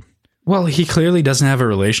bastard. Well, he clearly doesn't have a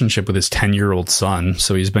relationship with his 10-year-old son,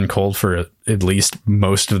 so he's been cold for at least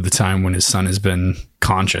most of the time when his son has been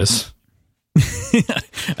conscious.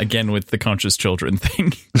 Again with the conscious children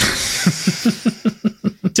thing.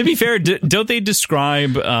 To be fair, don't they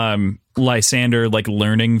describe Lysander like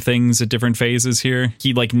learning things at different phases here?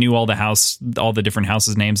 He like knew all the different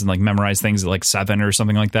houses' names and like memorized things at like 7 or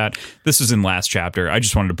something like that. This was in last chapter. I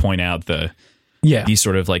just wanted to point out the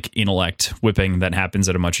sort of like intellect whipping that happens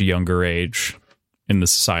at a much younger age in the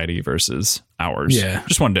society versus ours. Yeah,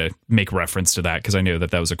 just wanted to make reference to that because I knew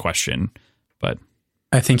that was a question. But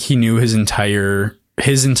I think he knew his entire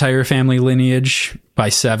family lineage by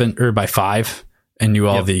 7 or by 5. And knew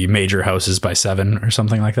all the major houses by 7 or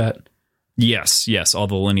something like that. Yes, all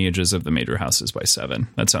the lineages of the major houses by 7.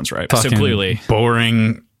 That sounds right. Fucking so clearly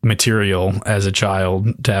boring material as a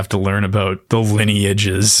child to have to learn about the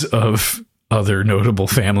lineages of other notable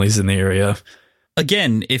families in the area.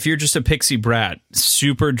 Again, if you're just a pixie brat,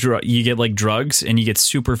 you get like drugs and you get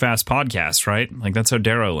super fast podcasts, right? Like that's how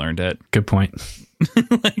Darrow learned it. Good point.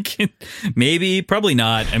 Like maybe, probably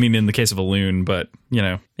not. I mean, in the case of a loon, but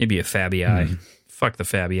maybe a Fabii eye. Fuck the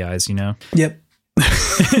Fabii eyes, Yep.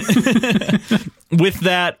 With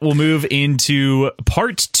that, we'll move into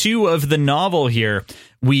part 2 of the novel here.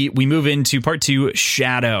 We move into part 2,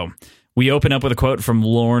 Shadow. We open up with a quote from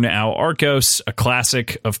Lorne Au Arcos, a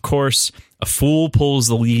classic, of course. A fool pulls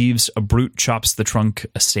the leaves, a brute chops the trunk,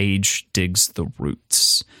 a sage digs the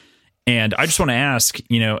roots. And I just want to ask,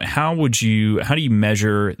 how do you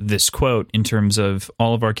measure this quote in terms of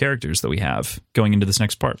all of our characters that we have going into this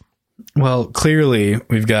next part? Well, clearly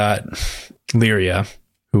we've got Lyria,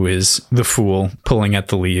 who is the fool pulling at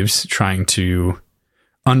the leaves, trying to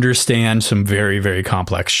understand some very, very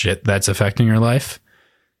complex shit that's affecting her life,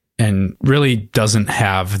 and really doesn't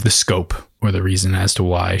have the scope or the reason as to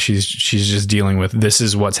why. She's just dealing with, this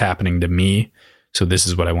is what's happening to me, so this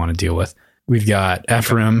is what I want to deal with. We've got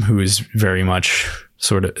Ephraim, who is very much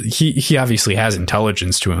sort of, he obviously has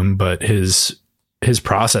intelligence to him, but his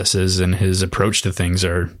processes and his approach to things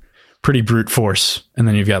are pretty brute force. And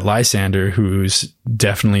then you've got Lysander, who's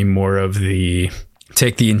definitely more of the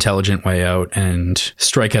take the intelligent way out and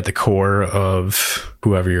strike at the core of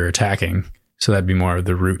whoever you're attacking. So that'd be more of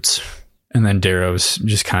the roots. And then Darrow's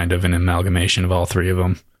just kind of an amalgamation of all three of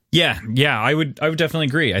them. Yeah, I would definitely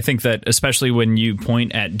agree. I think that especially when you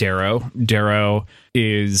point at Darrow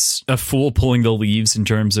is a fool pulling the leaves in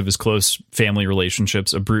terms of his close family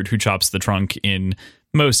relationships, a brute who chops the trunk in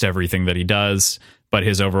most everything that he does. But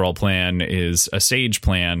his overall plan is a sage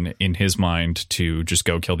plan in his mind to just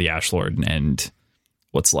go kill the Ash Lord and end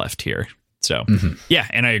what's left here. So, yeah,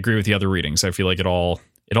 and I agree with the other readings. I feel like it all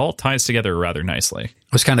ties together rather nicely.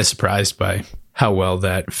 I was kind of surprised by how well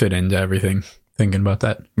that fit into everything, thinking about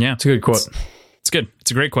that. Yeah. It's a good quote. It's good.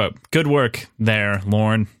 It's a great quote. Good work there,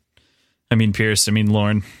 Lorne.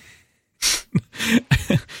 Lorne.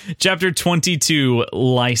 Chapter 22,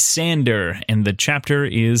 Lysander, and the chapter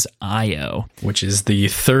is Io, which is the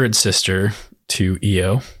third sister to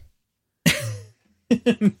Io.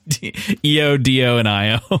 Io, Dio, and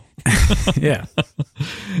Io. Yeah.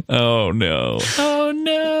 Oh no.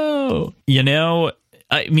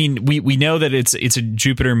 We know that it's a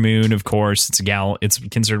Jupiter moon, of course. It's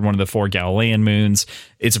considered one of the 4 Galilean moons.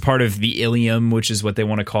 It's a part of the Ilium, which is what they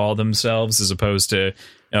want to call themselves, as opposed to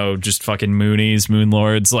just fucking moonies, moon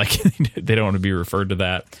lords. Like they don't want to be referred to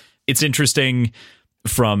that. It's interesting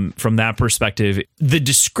from that perspective. The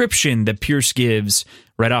description that Pierce gives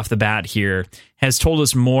right off the bat here has told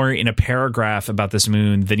us more in a paragraph about this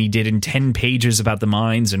moon than he did in 10 pages about the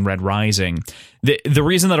mines in Red Rising. The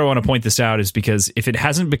reason that I want to point this out is because if it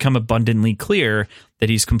hasn't become abundantly clear that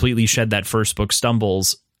he's completely shed that first book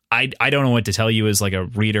stumbles, I don't know what to tell you as like a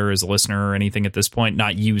reader, as a listener or anything at this point,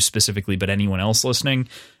 not you specifically, but anyone else listening.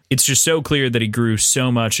 It's just so clear that he grew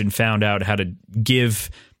so much and found out how to give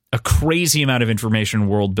a crazy amount of information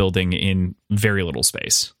world building in very little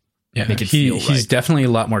space. Yeah, make it feel right. He's definitely a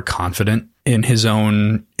lot more confident in his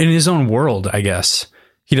own world, I guess.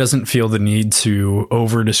 He doesn't feel the need to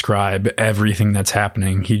over describe everything that's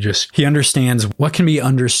happening. He understands what can be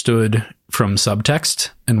understood from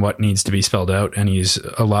subtext and what needs to be spelled out. And he's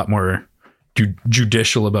a lot more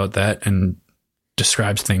judicial about that and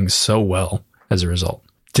describes things so well as a result.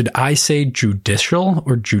 Did I say judicial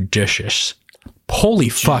or judicious? Holy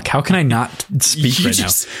fuck. How can I not speak right now?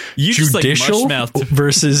 You judicial just like mush-mouthed.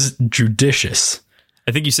 versus judicious.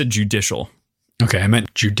 I think you said judicial. Okay. I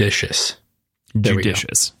meant judicious. There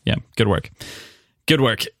Judicious. Yeah. Good work. Good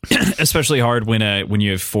work. Especially hard when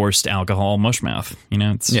you have forced alcohol mush mouth. You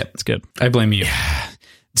know, it's good. I blame you.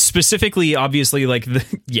 Specifically, obviously, like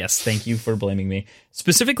yes, thank you for blaming me.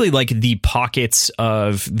 Specifically, like the pockets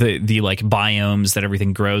of the like biomes that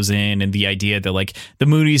everything grows in, and the idea that like the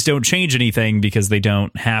Moonies don't change anything because they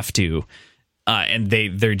don't have to, and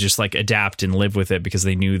they're just like adapt and live with it because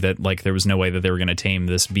they knew that like there was no way that they were going to tame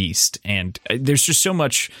this beast. And there's just so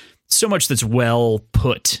much that's well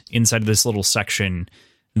put inside of this little section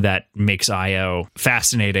that makes Io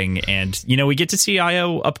fascinating. And, you know, we get to see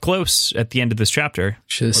Io up close at the end of this chapter,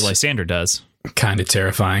 or Lysander does. Kind of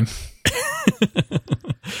terrifying.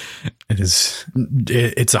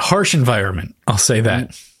 It's a harsh environment. I'll say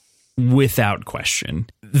that. Without question.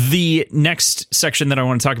 The next section that I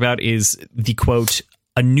want to talk about is the quote,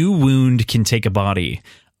 "A new wound can take a body.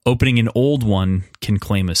 Opening an old one can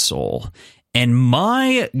claim a soul." And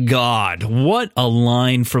my God, what a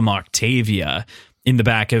line from Octavia in the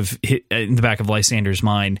back of Lysander's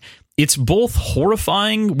mind. It's both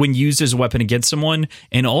horrifying when used as a weapon against someone,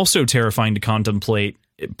 and also terrifying to contemplate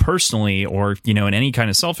personally, or, you know, in any kind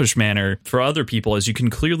of selfish manner for other people, as you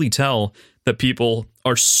can clearly tell that people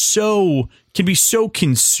can be so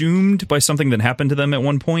consumed by something that happened to them at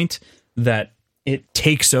one point that it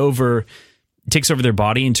takes over their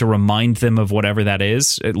body, and to remind them of whatever that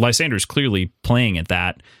is. Lysander's clearly playing at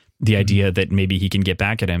that, the idea that maybe he can get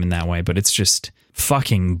back at him in that way, but it's just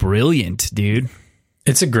fucking brilliant, dude.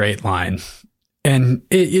 It's a great line, and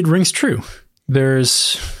it rings true.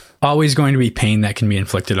 There's always going to be pain that can be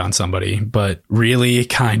inflicted on somebody, but really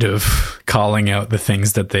kind of calling out the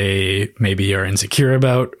things that they maybe are insecure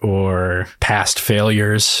about, or past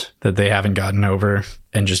failures that they haven't gotten over,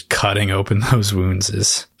 and just cutting open those wounds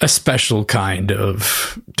is a special kind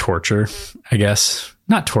of torture, I guess.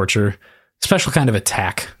 Not torture, special kind of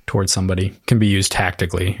attack towards somebody. Can be used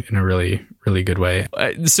tactically in a really, really good way.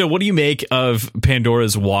 So what do you make of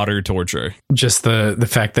Pandora's water torture? Just the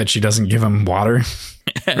fact that she doesn't give them water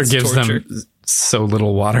or gives them so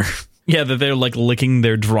little water. Yeah, that they're like licking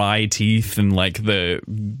their dry teeth, and like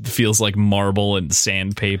feels like marble and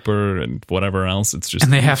sandpaper and whatever else. It's just,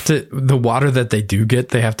 and the water that they do get,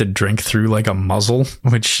 they have to drink through like a muzzle,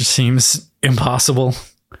 which seems impossible.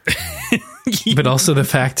 But also the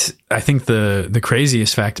fact, I think the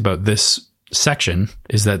craziest fact about this section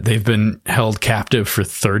is that they've been held captive for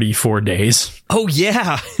 34 days. Oh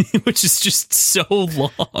yeah, which is just so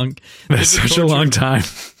long. That's such a long time.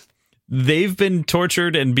 They've been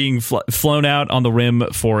tortured and being flown out on the rim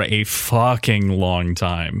for a fucking long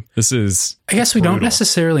time. This is, I guess we don't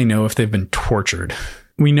necessarily know if they've been tortured.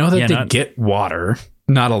 We know that they get water,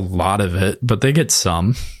 not a lot of it, but they get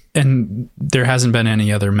some. And there hasn't been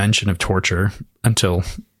any other mention of torture until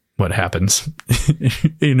what happens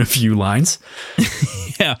in a few lines.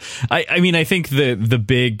 Yeah. I mean, I think the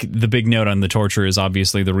big note on the torture is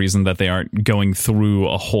obviously the reason that they aren't going through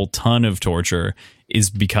a whole ton of torture is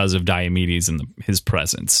because of Diomedes and his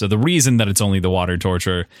presence. So the reason that it's only the water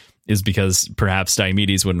torture is because perhaps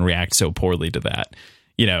Diomedes wouldn't react so poorly to that.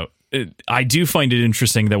 You know, I do find it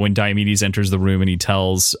interesting that when Diomedes enters the room and he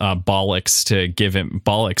tells Bollix to give him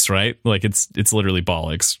Bollix, right? Like it's literally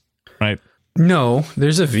Bollix, right? No,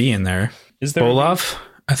 there's a V in there. Is there Bolov?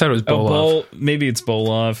 I thought it was Bolov. Maybe it's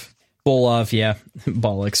Bolov. Bolov, yeah.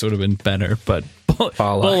 Bollix would have been better, but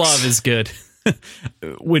Bolov is good.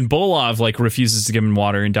 When Bolov like refuses to give him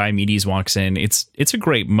water and Diomedes walks in, it's a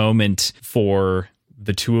great moment for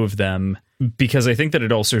the two of them, because I think that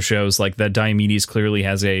it also shows like that Diomedes clearly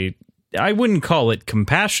has I wouldn't call it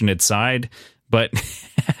compassionate side, but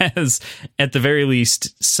has at the very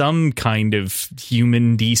least some kind of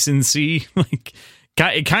human decency. Like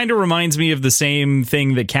it kind of reminds me of the same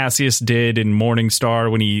thing that Cassius did in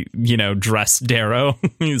Morningstar when he, you know, dressed Darrow.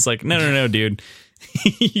 He's like, no, dude.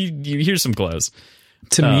 Here's some clothes.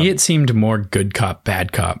 To me, it seemed more good cop,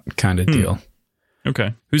 bad cop kind of deal.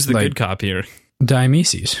 Okay. Who's the good cop here?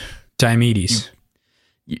 Diomedes.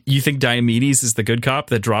 You think Diomedes is the good cop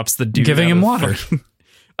that drops the dude giving him water?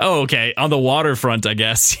 Oh, okay. On the waterfront, I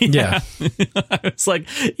guess. Yeah. It's like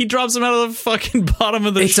he drops him out of the fucking bottom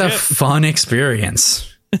of the It's ship. a fun experience.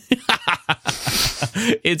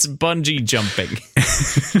 It's bungee jumping.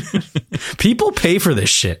 People pay for this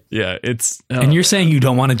shit. Yeah, it's And you're saying you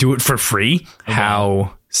don't want to do it for free?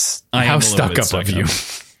 How I am a little stuck bit up stuck of you. up.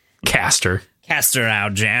 Caster. Cast her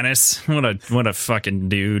out, Janice. What a fucking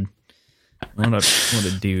dude. What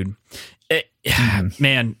a dude.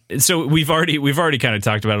 Man, so we've already kind of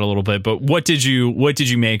talked about it a little bit, but what did you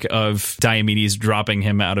make of Diomedes dropping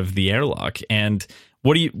him out of the airlock? And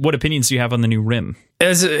what opinions do you have on the new rim?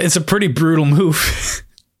 It's a pretty brutal move.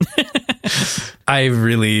 I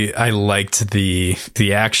liked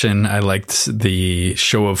the action. I liked the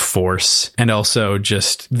show of force, and also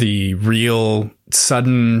just the real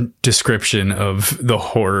sudden description of the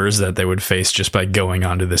horrors that they would face just by going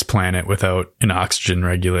onto this planet without an oxygen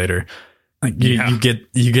regulator. Like you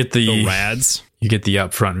get the rads. You get the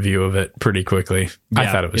upfront view of it pretty quickly. I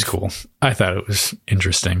Yeah, thought it was cool. I thought it was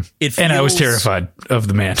interesting. And I was terrified of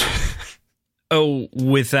the man. Oh,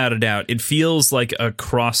 without a doubt. It feels like a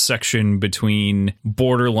cross section between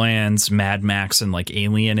Borderlands, Mad Max, and like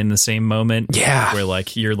Alien in the same moment. Yeah. Where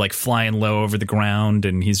like you're like flying low over the ground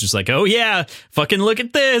and he's just like, oh yeah, fucking look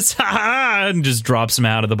at this. Ha ha, and just drops him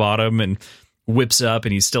out of the bottom and whips up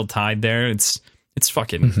and he's still tied there. It's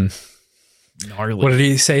fucking gnarly. What did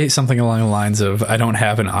he say? Something along the lines of, I don't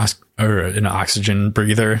have an oxygen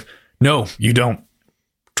breather. No, you don't.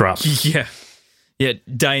 Drop. Yeah. Yeah,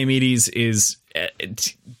 Diomedes is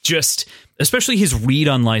just, especially his read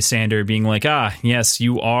on Lysander being like, yes,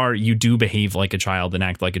 you do behave like a child and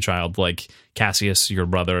act like a child, like Cassius, your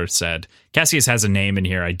brother, said. Cassius has a name in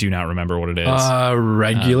here. I do not remember what it is.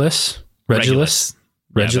 Regulus? Regulus.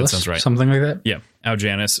 Yeah, that sounds right. Something like that. Yeah,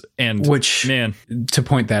 Aljanus. And which, man, to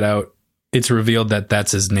point that out, it's revealed that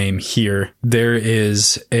that's his name here. There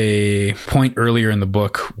is a point earlier in the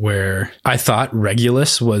book where I thought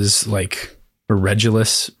Regulus was like, or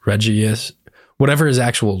Regulus, whatever his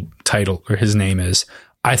actual title or his name is.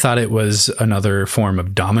 I thought it was another form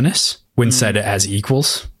of Dominus when said as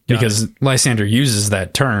equals, because Lysander uses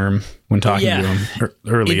that term when talking to him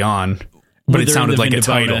early on, but it sounded like a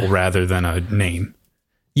title rather than a name.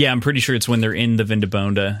 Yeah, I'm pretty sure it's when they're in the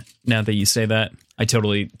Vindobonda. Now that you say that, I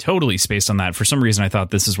totally spaced on that. For some reason, I thought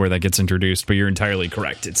this is where that gets introduced, but you're entirely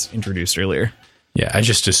correct. It's introduced earlier. Yeah, I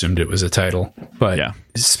just assumed it was a title. But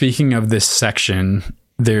speaking of this section,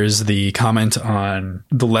 there's the comment on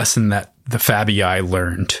the lesson that the Fabii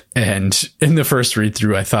learned. And in the first read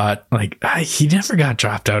through, I thought, like, he never got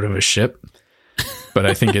dropped out of a ship. But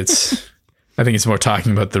I think it's more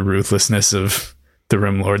talking about the ruthlessness of the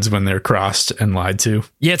Rim Lords when they're crossed and lied to.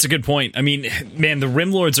 Yeah, it's a good point. I mean, man, the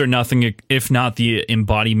Rim Lords are nothing if not the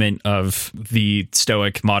embodiment of the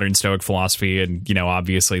modern Stoic philosophy. And,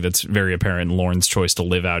 obviously that's very apparent in Lorne's choice to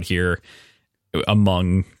live out here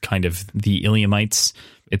among kind of the Iliumites.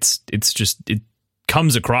 It's just, it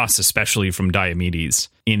comes across, especially from Diomedes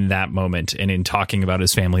in that moment and in talking about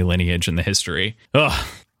his family lineage and the history. Ugh,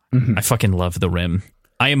 I fucking love the Rim.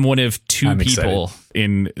 I am one of two people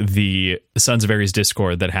in the Sons of Ares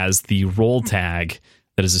Discord that has the role tag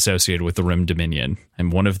that is associated with the Rim Dominion.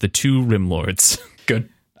 I'm one of the two Rim Lords. Good.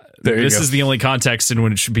 This is the only context in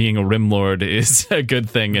which being a Rim Lord is a good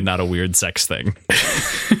thing and not a weird sex thing.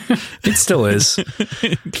 It still is.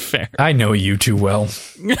 Fair. I know you too well.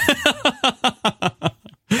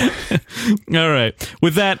 All right.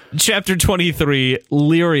 With that, chapter 23,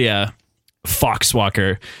 Lyria.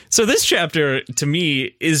 Foxwalker. So this chapter to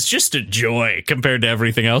me is just a joy compared to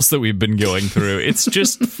everything else that we've been going through. It's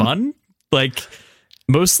just fun. Like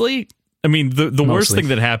mostly, I mean, the worst thing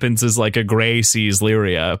that happens is like a gray sees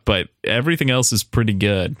Lyria, but everything else is pretty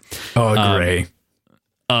good. Oh, gray.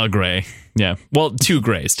 Gray. Yeah. Well, two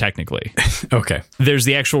grays technically. Okay. There's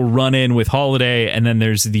the actual run in with Holiday, and then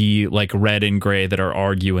there's the like red and gray that are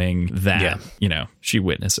arguing that, she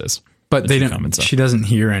witnesses. But they don't, she doesn't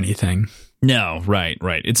hear anything. No, right.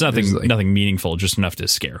 It's nothing meaningful, just enough to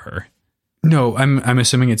scare her. No, I'm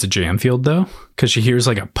assuming it's a jam field though, because she hears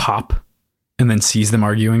like a pop and then sees them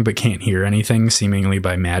arguing, but can't hear anything, seemingly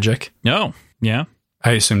by magic. No, yeah.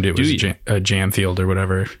 I assumed it was a jam field or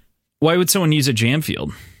whatever. Why would someone use a jam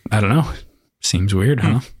field? I don't know. Seems weird,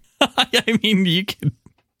 huh? I mean, you can.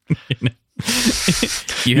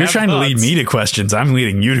 You're trying to lead me to questions. I'm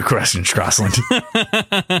leading you to questions, Crossland.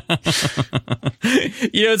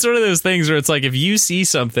 It's one of those things where it's like, if you see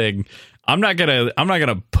something, I'm not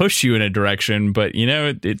gonna push you in a direction, but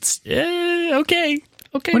it's okay.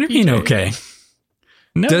 What do you mean okay?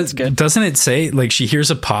 No, it's good. Doesn't it say like she hears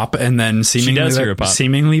a pop and then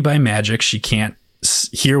seemingly by magic she can't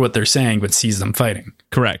hear what they're saying, but sees them fighting.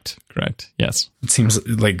 Correct. Yes. It seems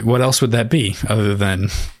like, what else would that be other than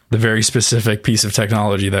the very specific piece of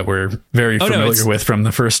technology that we're very familiar with from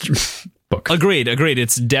the first book? Agreed.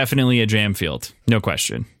 It's definitely a jam field. No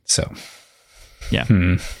question. So, yeah.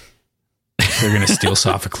 They're going to steal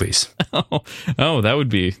Sophocles. Oh, that'd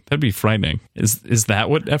be frightening. Is that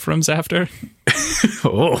what Ephraim's after?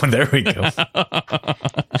 Oh, there we go.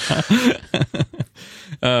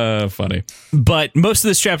 Funny. But most of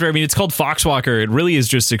this chapter, I mean, it's called Foxwalker. It really is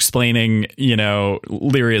just explaining,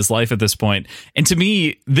 Lyria's life at this point. And to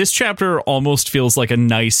me, this chapter almost feels like a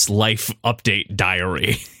nice life update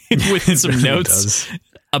diary with some really notes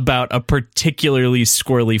about a particularly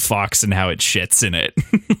squirrely fox and how it shits in it.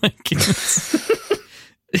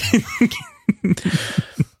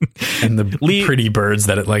 And the pretty birds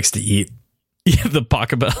that it likes to eat. Yeah, the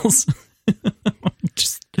pachelbels.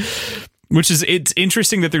 It's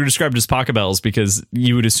interesting that they're described as pachelbels, because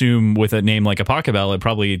you would assume with a name like a pachelbel, it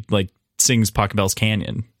probably like sings Pachelbel's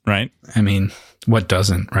Canyon, right? I mean, what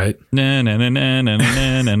doesn't, right? Something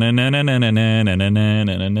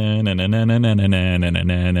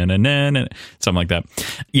like that.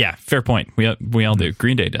 Yeah, fair point. We all do.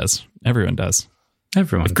 Green Day does. Everyone does.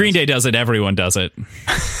 If Green Day does it, everyone does it.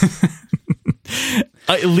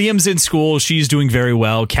 Liam's in school. She's doing very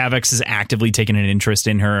well. Cavex is actively taking an interest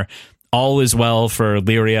in her. All is well for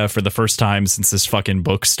Lyria for the first time since this fucking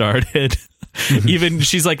book started. Even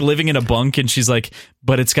she's like living in a bunk and she's like,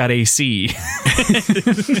 but it's got AC,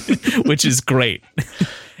 which is great.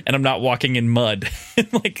 And I'm not walking in mud.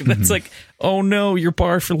 Like, that's like, oh no, your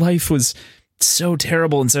bar for life was so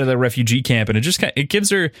terrible inside of that refugee camp. And it gives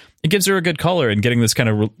her a good color, and getting this kind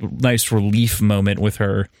of nice relief moment with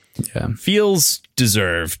her feels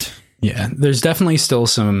deserved. Yeah, there's definitely still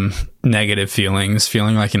some negative feelings,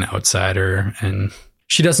 feeling like an outsider, and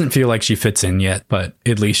she doesn't feel like she fits in yet, but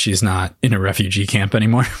at least she's not in a refugee camp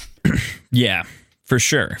anymore. Yeah, for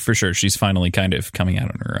sure. She's finally kind of coming out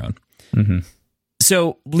on her own. Mm-hmm.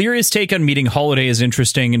 So Lyria's take on meeting Holiday is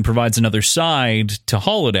interesting and provides another side to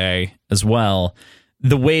Holiday as well.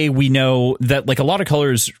 The way we know that, like, a lot of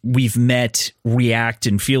colors we've met react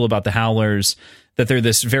and feel about the Howlers, that they're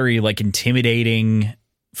this very like intimidating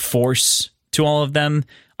force to all of them,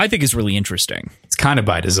 I think is really interesting. It's kind of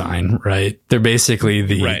by design, right? They're basically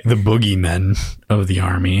the boogeymen of the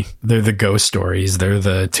army. They're the ghost stories. They're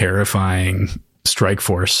the terrifying strike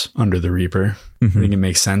force under the Reaper. Mm-hmm. I think it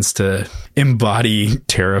makes sense to embody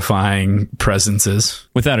terrifying presences.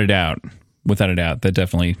 Without a doubt. That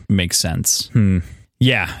definitely makes sense.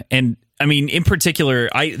 Yeah. And I mean, in particular,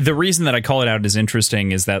 the reason that I call it out as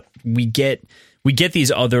interesting is that we get these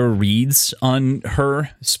other reads on her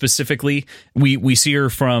specifically. We see her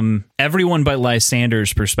from everyone but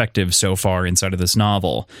Lysander's perspective so far inside of this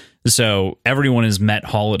novel. So everyone has met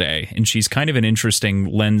Holiday, and she's kind of an interesting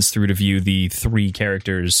lens through to view the three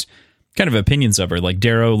characters' kind of opinions of her. Like,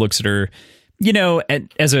 Darrow looks at her,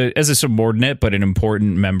 as a subordinate, but an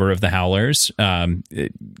important member of the Howlers.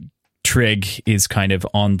 Trig is kind of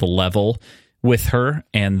on the level with her,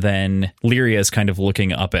 and then Lyria is kind of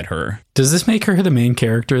looking up at her. Does this make her the main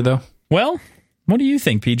character, though? Well, what do you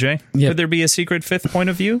think, PJ? Yep. Could there be a secret fifth point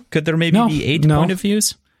of view? Could there maybe be 8 point of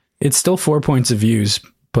views? It's still 4 points of views,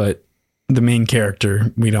 but the main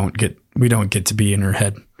character, we don't get to be in her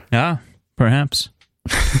head. Ah, perhaps.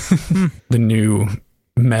 The new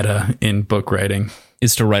meta in book writing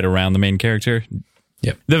is to write around the main character.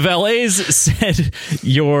 Yep. The valets said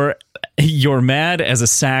you're mad as a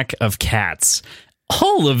sack of cats.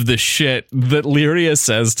 All of the shit that Lyria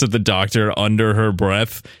says to the doctor under her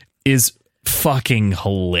breath is fucking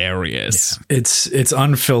hilarious. Yeah. It's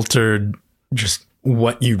unfiltered, just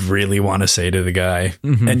what you'd really want to say to the guy,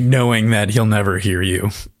 and knowing that he'll never hear you.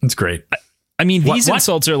 It's great. I mean, these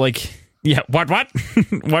insults are like, yeah, what?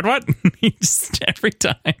 what? Just every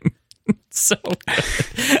time. So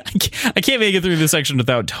I can't make it through this section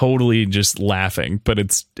without totally just laughing, but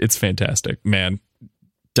it's fantastic, man.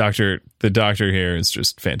 The doctor here is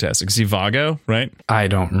just fantastic. Zivago, right? I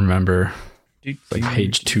don't remember. Like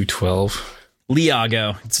page 212.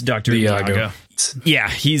 Iago. It's Dr. Iago. Yeah,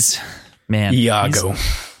 he's man. Iago,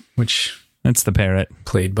 which that's the parrot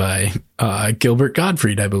played by Gilbert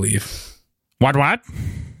Gottfried, I believe. What?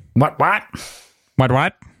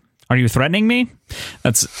 Are you threatening me?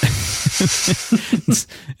 That's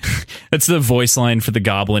the voice line for the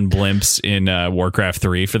goblin blimps in Warcraft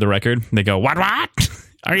 3, for the record. They go, what?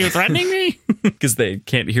 Are you threatening me? Because they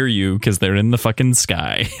can't hear you because they're in the fucking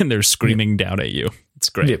sky and they're screaming down at you. It's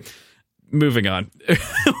great. Yep. Moving on.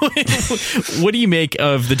 What do you make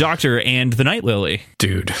of the doctor and the Night Lily?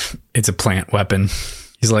 Dude, it's a plant weapon.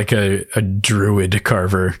 He's like a druid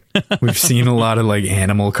carver. We've seen a lot of like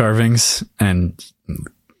animal carvings and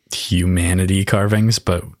humanity carvings,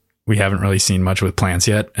 but we haven't really seen much with plants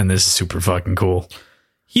yet. And this is super fucking cool.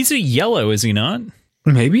 He's a yellow, is he not?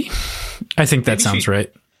 Maybe. I think that sounds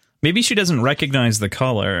right. Maybe she doesn't recognize the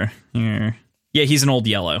color. Yeah, he's an old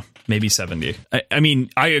yellow. Maybe 70. I mean,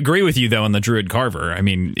 I agree with you, though, on the Druid Carver. I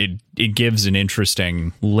mean, it gives an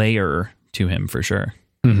interesting layer to him for sure.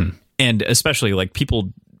 Mm-hmm. And especially like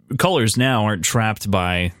colors now aren't trapped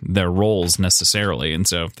by their roles necessarily. And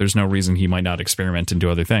so there's no reason he might not experiment and do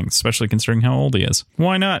other things, especially considering how old he is.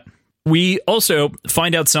 Why not? We also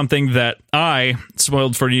find out something that I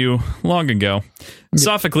spoiled for you long ago.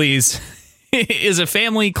 Sophocles is a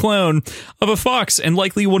family clone of a fox and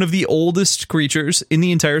likely one of the oldest creatures in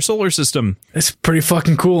the entire solar system. It's pretty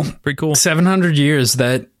fucking cool. Pretty cool. 700 years,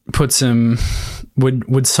 that puts him...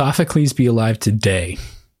 Would Sophocles be alive today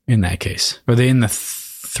in that case? Are they in the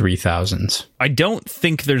 3000s? I don't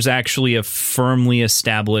think there's actually a firmly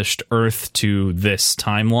established Earth to this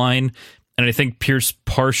timeline. And I think Pierce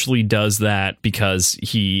partially does that because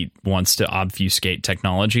he wants to obfuscate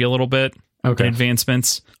technology a little bit. Okay.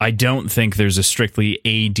 Advancements. I don't think there's a strictly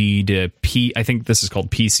AD to P. I think this is called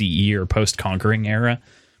PCE or post-conquering era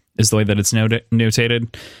is the way that it's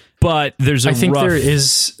notated. But there's a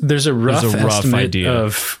there's a rough estimate idea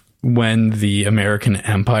of when the American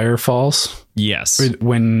Empire falls. Yes.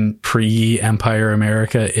 When pre-Empire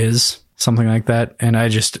America is, something like that. And I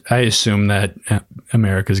assume that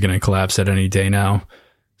America is going to collapse at any day now.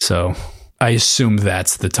 So I assume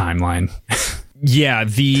that's the timeline. Yeah,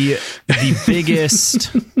 the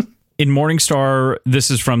biggest in Morningstar. This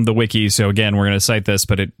is from the wiki, so again, we're going to cite this,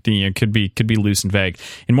 but it could be loose and vague.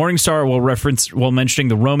 In Morningstar, while mentioning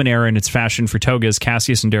the Roman era and its fashion for togas,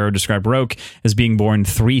 Cassius and Darrow describe Roque as being born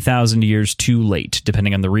 3,000 years too late.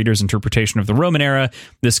 Depending on the reader's interpretation of the Roman era,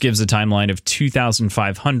 this gives a timeline of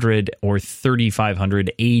 2,500 or 3,500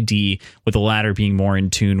 AD, with the latter being more in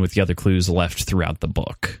tune with the other clues left throughout the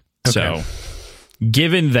book. Okay. So,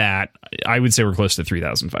 given that, I would say we're close to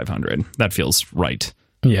 3,500. That feels right.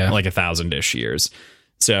 Yeah. Like 1,000-ish years.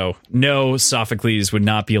 So, no, Sophocles would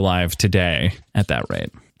not be alive today at that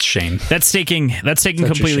rate. Shame. That's taking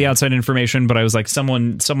completely outside information, but I was like,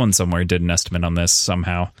 someone somewhere did an estimate on this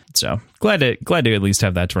somehow. So, glad to at least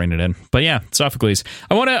have that to rein it in. But yeah, Sophocles.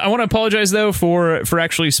 I want to apologize though for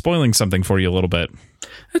actually spoiling something for you a little bit.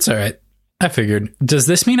 That's all right. I figured. Does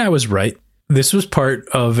this mean I was right? This was part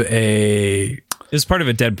of a... It was part of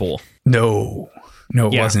a Deadpool. No,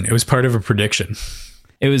 it wasn't. It was part of a prediction.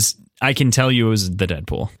 It was, I can tell you it was the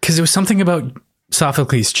Deadpool. Because it was something about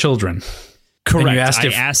Sophocles' children. Correct. And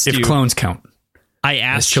you asked if clones count. I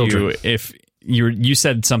asked you if you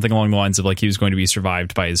said something along the lines of like he was going to be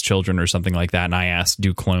survived by his children or something like that. And I asked,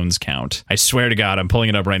 do clones count? I swear to God, I'm pulling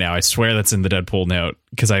it up right now. I swear that's in the Deadpool note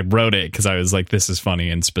because I wrote it because I was like, this is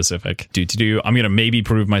funny and specific. I'm going to maybe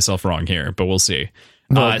prove myself wrong here, but we'll see.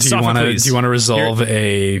 Well, do you want to resolve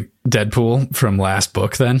a Deadpool from last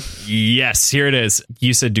book then? Yes, here it is.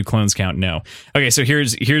 You said do clones count? No. Okay, so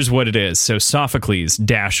here's what it is. So Sophocles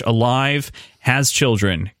 - alive, has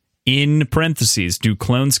children. In parentheses, do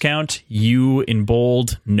clones count? You in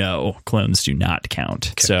bold, no, clones do not count.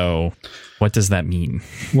 Okay. So what does that mean?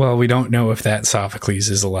 Well, we don't know if that Sophocles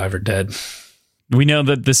is alive or dead. We know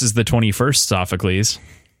that this is the 21st Sophocles.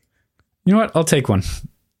 You know what? I'll take one.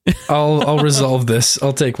 I'll resolve this.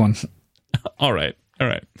 I'll take one. All right.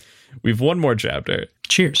 We've one more chapter.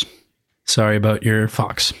 Cheers. Sorry about your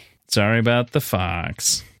fox. Sorry about the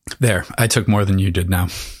fox. There. I took more than you did now.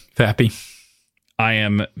 Happy? I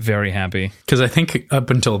am very happy. Because I think up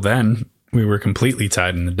until then, we were completely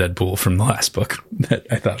tied in the Deadpool from the last book that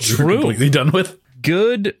I thought we were completely done with.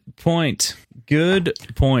 Good point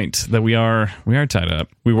that we are tied up.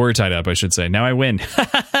 We were tied up, I should say. Now I win.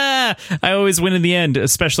 I always win in the end,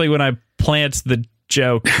 especially when I plant the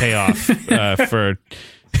joke payoff for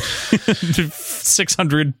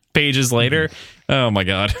 600 pages later. Oh my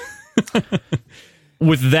God.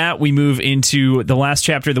 With that, we move into the last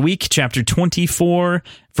chapter of the week, chapter 24,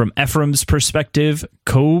 from Ephraim's perspective,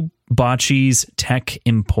 Kobachi's Tech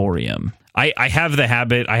Emporium. I have the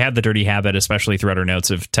habit, I had the dirty habit, especially throughout our notes,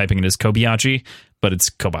 of typing it as Kobayashi, but it's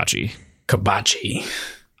Kobachi. Kobachi.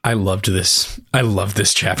 I loved this. I love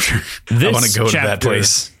this chapter. I want to go to that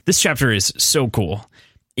place. This chapter is so cool.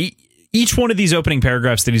 Each one of these opening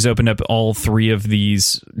paragraphs that he's opened up all three of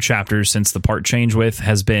these chapters since the part change with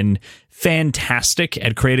has been fantastic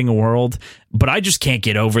at creating a world, but I just can't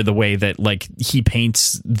get over the way that like he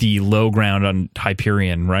paints the low ground on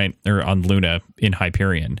Hyperion, right? Or on Luna in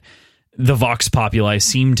Hyperion. the Vox Populi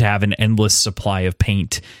seem to have an endless supply of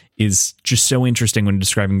paint is just so interesting when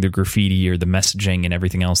describing the graffiti or the messaging and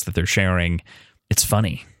everything else that they're sharing. It's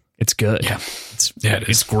funny. It's good. Yeah.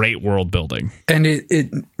 It's great world building. And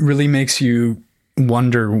it really makes you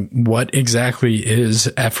wonder what exactly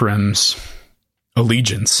is Ephraim's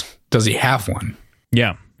allegiance. Does he have one?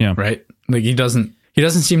 Yeah. Yeah. Right? Like he doesn't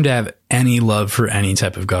seem to have any love for any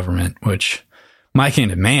type of government, which my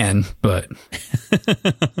kind of man, but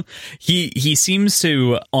he seems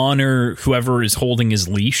to honor whoever is holding his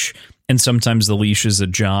leash, and sometimes the leash is a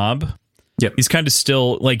job. Yep. He's kind of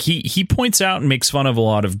still like he points out and makes fun of a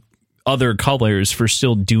lot of other colors for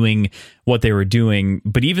still doing what they were doing,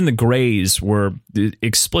 but even the Greys were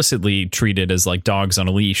explicitly treated as like dogs on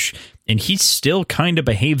a leash, and he still kind of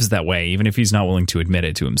behaves that way, even if he's not willing to admit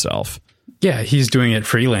it to himself. Yeah, he's doing it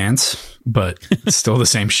freelance, but still the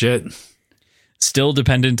same shit. Still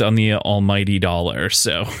dependent on the almighty dollar,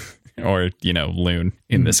 so, or, loon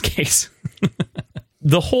in this case.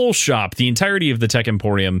 The whole shop, the entirety of the Tech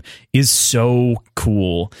Emporium is so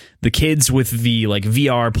cool. The kids with the like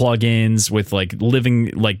VR plugins, with like living,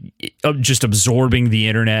 like just absorbing the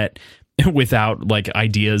internet without like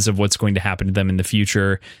ideas of what's going to happen to them in the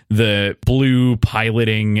future. The Blue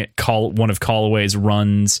piloting one of Callaway's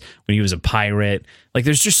runs when he was a pirate. Like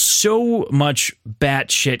there's just so much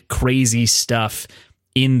batshit crazy stuff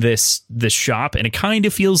in this shop, and it kind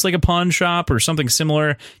of feels like a pawn shop or something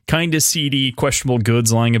similar. Kind of seedy, questionable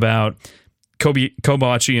goods lying about.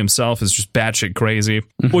 Kobayashi himself is just batshit crazy.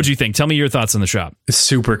 What do you think? Tell me your thoughts on the shop. It's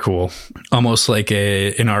super cool. Almost like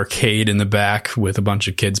an arcade in the back with a bunch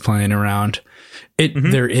of kids playing around.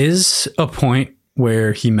 There is a point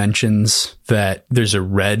where he mentions that there's a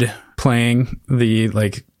red playing the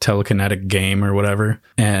like telekinetic game or whatever,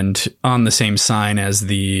 and on the same sign as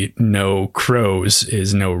the no crows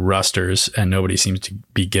is no rusters, and nobody seems to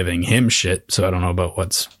be giving him shit. So I don't know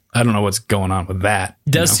what's going on with that.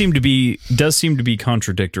 Does seem to be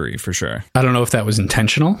contradictory for sure. I don't know if that was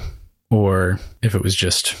intentional or if it was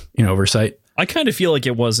just oversight. I kind of feel like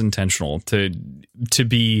it was intentional to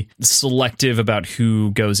be selective about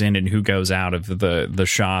who goes in and who goes out of the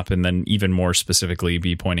shop, and then even more specifically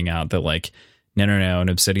be pointing out that like no, and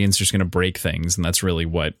Obsidian's just going to break things, and that's really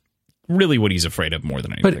what he's afraid of more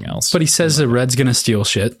than anything else. But he says the red's going to steal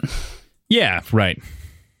shit. Yeah, right.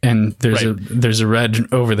 And there's a red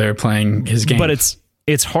over there playing his game. But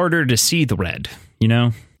it's harder to see the red,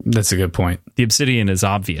 That's a good point. The Obsidian is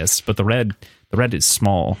obvious, but the red is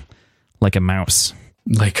small. Like a mouse.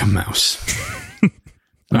 Like a mouse.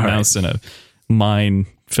 A mouse in a mine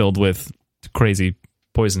filled with crazy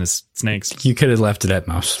poisonous snakes. You could have left it at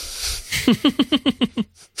mouse.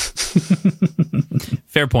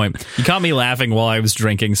 Fair point. You caught me laughing while I was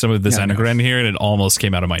drinking some of this Enegren here, and it almost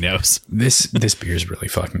came out of my nose. This beer is really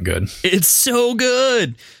fucking good. It's so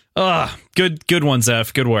good. Good one,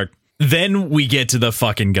 Zeph. Good work. Then we get to the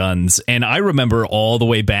fucking guns, and I remember all the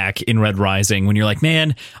way back in Red Rising when you're like,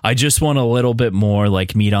 man, I just want a little bit more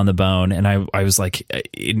like meat on the bone, and I was like,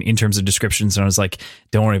 in terms of descriptions, and I was like,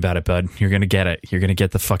 don't worry about it, bud. You're gonna get it. You're gonna get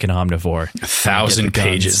the fucking Omnivore. 1,000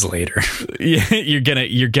 pages later. Yeah, you're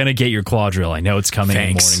gonna get your claw drill. I know it's coming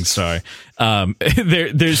in Morningstar.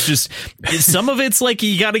 There's just some of it's like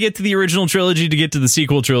you got to get to the original trilogy to get to the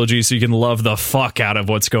sequel trilogy so you can love the fuck out of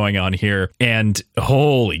what's going on here. And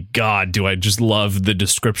holy God, do I just love the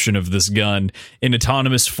description of this gun. An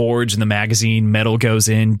autonomous forge in the magazine, metal goes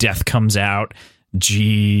in, death comes out.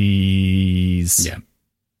 Jeez. Yeah.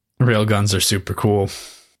 Rail guns are super cool.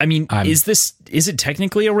 I mean, is it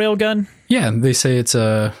technically a railgun? Yeah, they say it's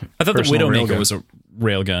a. I thought the Widowmaker was a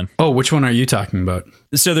railgun. Oh, which one are you talking about?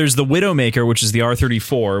 So there's the Widowmaker, which is the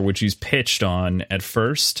R34, which he's pitched on at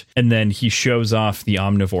first, and then he shows off the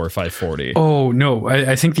Omnivore 540. Oh no,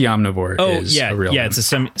 I think the Omnivore is a railgun. Yeah, it's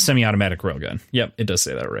a semi-automatic railgun. Yep, it does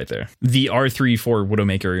say that right there. The R34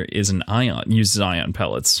 Widowmaker is an uses ion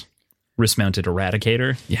pellets. Wrist-mounted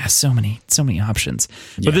Eradicator. Yeah, so many options.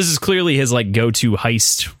 Yeah. But this is clearly his like go-to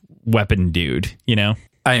heist weapon dude,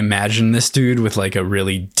 I imagine this dude with like a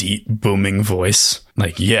really deep booming voice.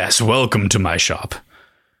 Like, yes, welcome to my shop.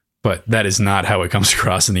 But that is not how it comes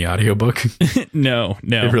across in the audiobook. No.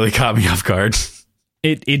 It really caught me off guard.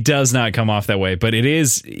 It does not come off that way, but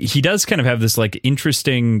he does kind of have this like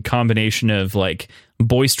interesting combination of like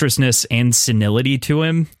boisterousness and senility to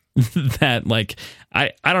him that like,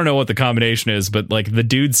 I don't know what the combination is, but like the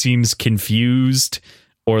dude seems confused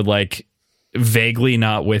or like vaguely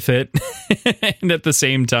not with it, and at the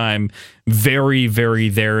same time very, very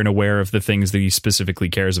there and aware of the things that he specifically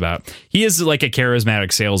cares about. He is like a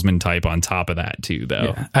charismatic salesman type on top of that too,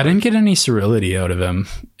 though. Yeah. I didn't get any cerility out of him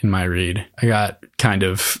in my read. I got kind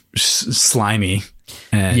of slimy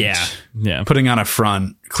and putting on a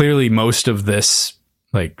front. Clearly most of this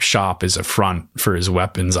like shop is a front for his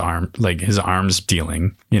weapons like his arms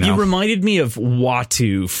dealing, you know. He reminded me of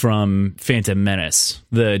Watu from Phantom Menace,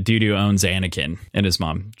 the dude who owns Anakin and his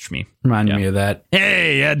mom, Shmi. Reminded me of that.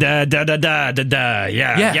 Hey, yeah,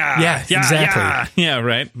 exactly. Yeah,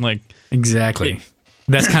 right. Like exactly.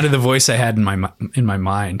 That's kind of the voice I had in my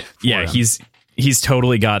mind. Yeah, him. he's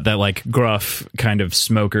totally got that like gruff kind of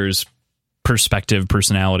smoker's perspective,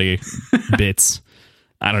 personality bits.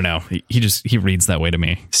 I don't know. He reads that way to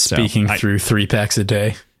me. Speaking through 3 packs a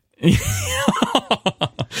day.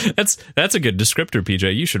 That's a good descriptor,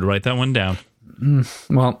 PJ. You should write that one down.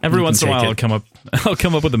 Well, every once in a while I'll come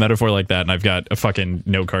up with a metaphor like that, and I've got a fucking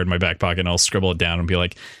note card in my back pocket, and I'll scribble it down and be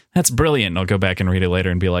like, that's brilliant. And I'll go back and read it later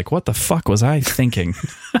and be like, what the fuck was I thinking?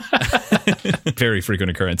 Very frequent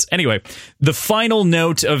occurrence. Anyway, the final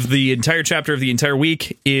note of the entire chapter of the entire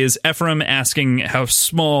week is Ephraim asking how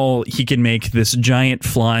small he can make this giant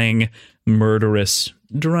flying murderous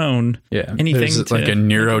drone. Yeah. There's like a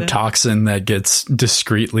neurotoxin that gets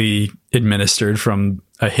discreetly administered from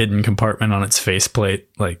a hidden compartment on its faceplate.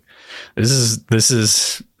 Like this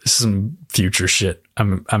is some future shit.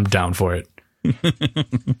 I'm down for it.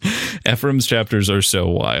 Ephraim's chapters are so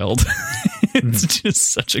wild. It's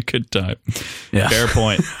just such a good time. Yeah.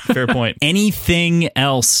 Fair point. Anything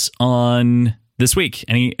else on this week?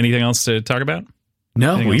 Anything else to talk about?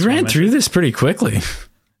 No, we ran through this pretty quickly.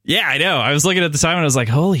 Yeah, I know. I was looking at the time and I was like,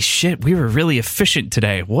 holy shit, we were really efficient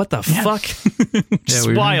today. What the fuck? Just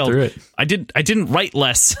we wild. ran through it. I didn't write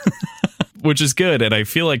less. Which is good, and I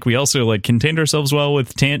feel like we also like contained ourselves well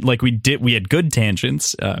with we had good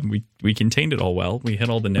tangents. We contained it all well. We hit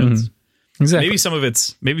all the notes. Mm-hmm. Exactly.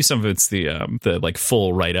 Maybe some of it's the like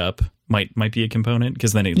full write up might be a component,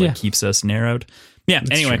 because then it keeps us narrowed. Yeah. That's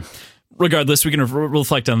anyway, true. Regardless, we can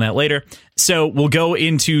reflect on that later. So we'll go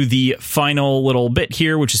into the final little bit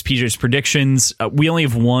here, which is PJ's predictions. We only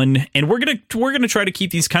have one, and we're gonna try to keep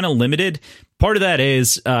these kind of limited. Part of that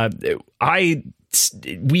is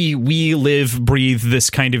we live, breathe this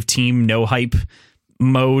kind of team no hype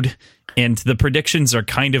mode, and the predictions are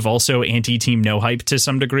kind of also anti-team no hype to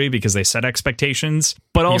some degree because they set expectations,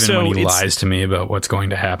 but also even when he lies to me about what's going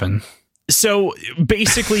to happen. So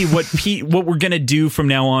basically what we're going to do from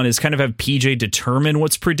now on is kind of have PJ determine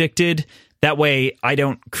what's predicted. That way I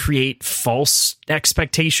don't create false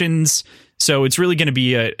expectations. So it's really going to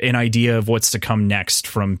be an idea of what's to come next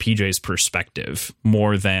from PJ's perspective,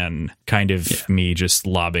 more than kind of me just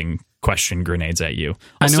lobbing question grenades at you.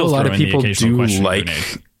 I know a lot of people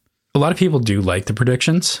do like the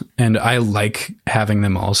predictions, and I like having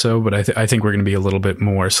them also, but I think we're going to be a little bit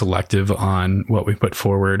more selective on what we put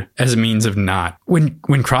forward as a means of not. When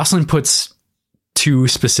Crossland puts too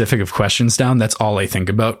specific of questions down, that's all I think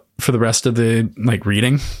about for the rest of the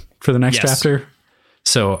reading for the next chapter.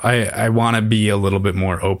 So I want to be a little bit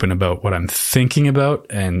more open about what I'm thinking about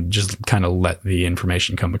and just kind of let the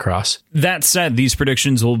information come across. That said, these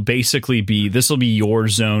predictions will basically this will be your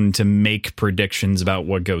zone to make predictions about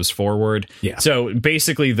what goes forward. Yeah. So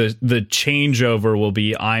basically the changeover will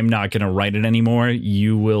be, I'm not going to write it anymore.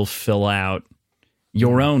 You will fill out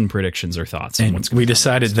your own predictions or thoughts. And we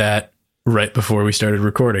decided that right before we started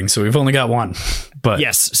recording. So we've only got one, but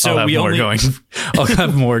yes, so I'll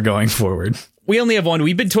have more going forward. We only have one.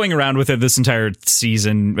 We've been toying around with it this entire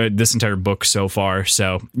season, this entire book so far.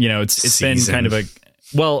 So, it's been kind of to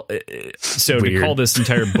call this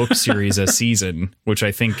entire book series a season, which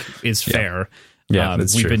I think is fair. Yeah,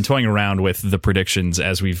 we've been toying around with the predictions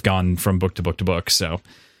as we've gone from book to book to book. So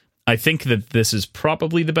I think that this is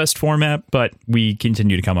probably the best format, but we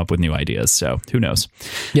continue to come up with new ideas. So who knows?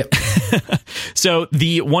 Yep. So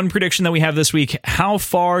the one prediction that we have this week, how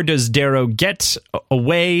far does Darrow get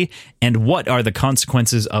away, and what are the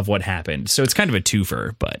consequences of what happened? So it's kind of a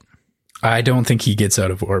twofer, but I don't think he gets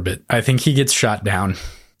out of orbit. I think he gets shot down.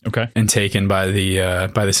 Okay. And taken by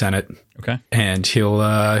the Senate. Okay. And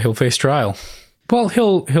he'll face trial. Well,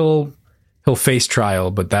 he'll face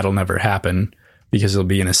trial, but that'll never happen, because he'll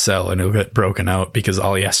be in a cell and he'll get broken out, because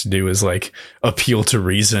all he has to do is appeal to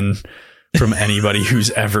reason from anybody who's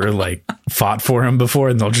ever fought for him before,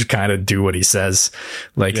 and they'll just kind of do what he says.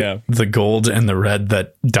 The gold and the red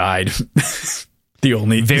that died. The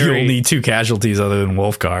only two casualties other than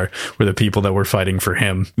Wolfgar were the people that were fighting for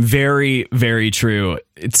him. Very, very true.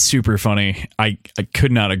 It's super funny. I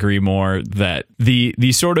could not agree more that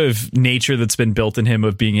the sort of nature that's been built in him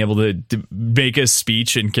of being able to make a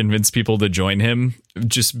speech and convince people to join him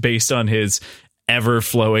just based on his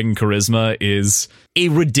ever-flowing charisma is a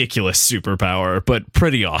ridiculous superpower, but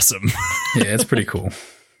pretty awesome. Yeah, it's pretty cool.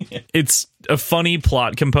 It's a funny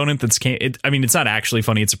plot component it's not actually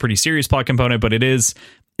funny. It's a pretty serious plot component, but it is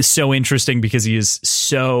so interesting because he is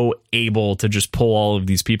so able to just pull all of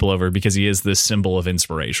these people over because he is this symbol of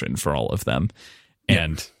inspiration for all of them.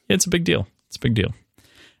 And it's a big deal. It's a big deal.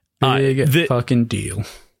 Fucking deal.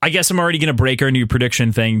 I guess I'm already going to break our new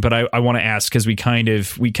prediction thing, but I want to ask because we kind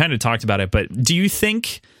of talked about it. But do you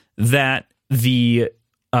think that the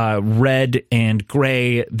red and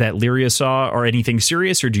gray that Lyria saw are anything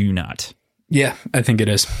serious, or do you not? Yeah, I think it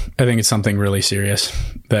is. I think it's something really serious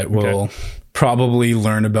that we'll probably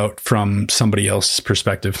learn about from somebody else's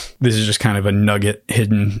perspective. This is just kind of a nugget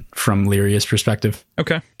hidden from Lyria's perspective.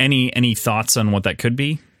 Okay. Any thoughts on what that could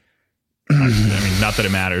be? I mean, not that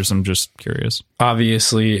it matters. I'm just curious.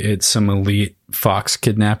 Obviously, it's some elite fox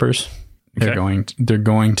kidnappers. They're going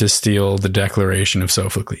to steal the Declaration of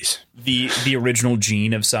Sophocles. The original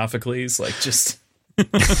gene of Sophocles, like just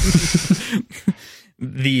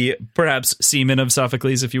the perhaps semen of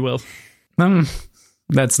Sophocles, if you will.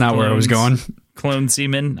 That's not where I was going. Clone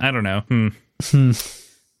semen? I don't know.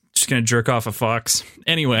 Just gonna jerk off a fox.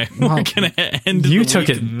 Anyway, we're gonna end. You took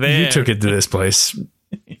it to this place.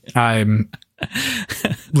 I'm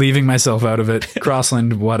leaving myself out of it.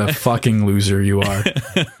 Crossland, what a fucking loser you are.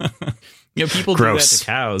 You know, people do that to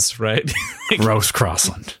cows, right? Gross,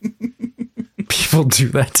 Crossland. People do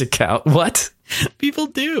that to cows. What? People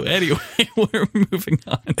do. Anyway, we're moving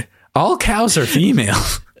on. All cows are female.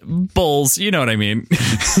 Bulls, you know what I mean.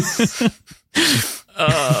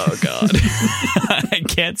 Oh, God. I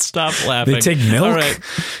can't stop laughing. They take milk? All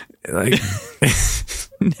right.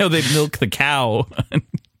 No, they milk the cow.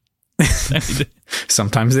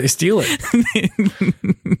 Sometimes they steal it.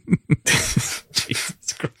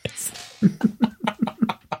 Jesus Christ.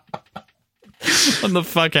 What the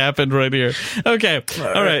fuck happened right here? Okay.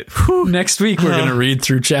 All right. Next week, we're going to read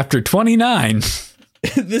through chapter 29.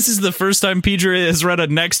 This is the first time Pedro has read a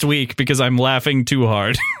next week because I'm laughing too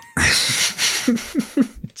hard.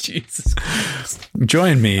 Jesus Christ.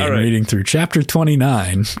 Join me in reading through chapter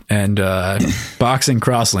 29 and boxing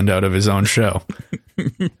Crossland out of his own show.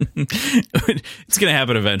 It's going to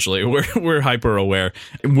happen eventually. We're hyper aware.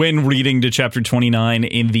 When reading to chapter 29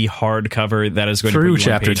 in the hardcover, that is going to put you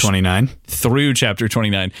chapter 29. Through chapter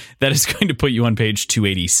 29. That is going to put you on page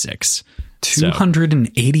 286.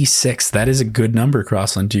 286. That is a good number,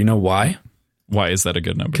 Crossland. Do you know why? Why is that a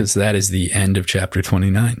good number? Because that is the end of chapter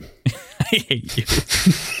 29. I hate you.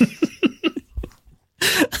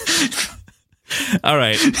 All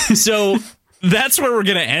right. So that's where we're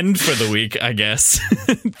going to end for the week, I guess.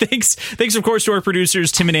 Thanks, of course, to our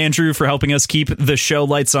producers, Tim and Andrew, for helping us keep the show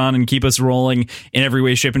lights on and keep us rolling in every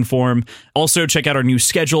way, shape, and form. Also, check out our new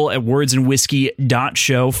schedule at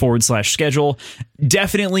wordsandwhiskey.show/schedule.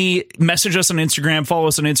 Definitely message us on Instagram, follow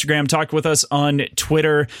us on Instagram, talk with us on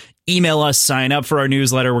Twitter, email us, sign up for our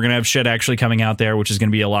newsletter. We're going to have shit actually coming out there, which is going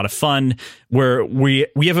to be a lot of fun, where we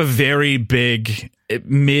have a very big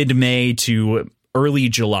mid-May to early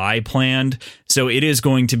July planned. So it is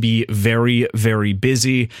going to be very, very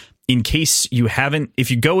busy. In case you haven't,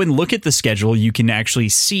 if you go and look at the schedule, you can actually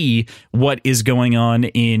see what is going on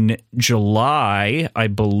in July. I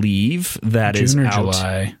believe that June is or out.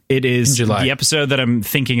 July. It is July. The episode that I'm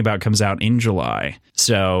thinking about comes out in July.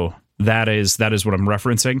 So that is what I'm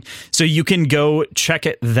referencing. So you can go check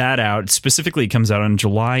that out. Specifically, it comes out on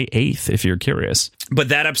July 8th, if you're curious. But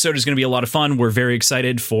that episode is going to be a lot of fun. We're very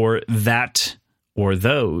excited for that, or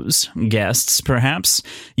those guests, perhaps.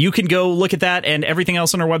 You can go look at that and everything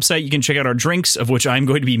else on our website. You can check out our drinks, of which I'm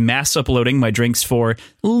going to be mass uploading my drinks for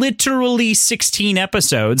literally 16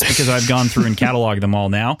 episodes because I've gone through and cataloged them all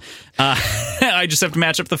now. I just have to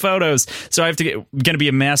match up the photos. So I have to going to be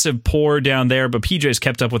a massive pour down there, but PJ's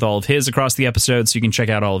kept up with all of his across the episodes, so you can check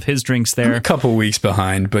out all of his drinks there. I'm a couple weeks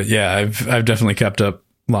behind, but yeah, I've definitely kept up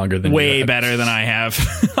longer than way better than I have.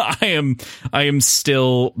 I am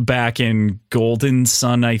still back in Golden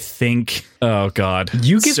Sun, I think. Oh God,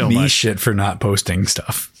 you give me shit for not posting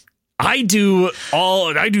stuff. I do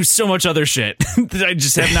so much other shit that I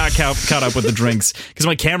just have not caught up with the drinks because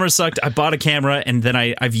my camera sucked. I bought a camera and then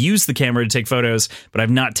I've used the camera to take photos, but I've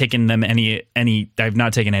not taken them I've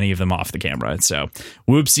not taken any of them off the camera. So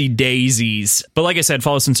whoopsie daisies. But like I said,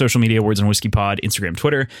 follow us on social media, Words and Whiskey Pod, Instagram,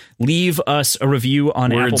 Twitter. Leave us a review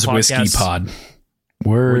on Apple Podcasts. Words Whiskey Pod.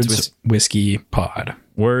 Words Whiskey Pod.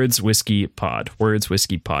 Words Whiskey Pod. Words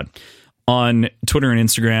Whiskey Pod. On Twitter and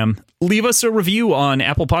Instagram, leave us a review on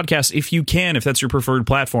Apple Podcasts if you can, if that's your preferred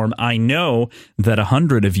platform. I know that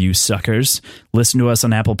 100 of you suckers listen to us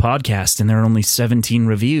on Apple Podcasts and there are only 17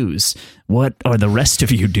 reviews. What are the rest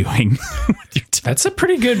of you doing? That's a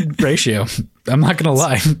pretty good ratio. I'm not going to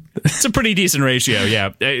lie. It's a pretty decent ratio,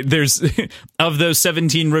 yeah. There's, of those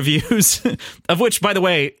 17 reviews, of which, by the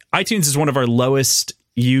way, iTunes is one of our lowest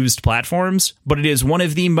used platforms, but it is one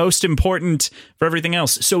of the most important for everything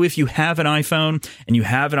else. So if you have an iPhone and you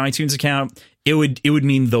have an iTunes account, it would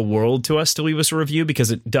mean the world to us to leave us a review,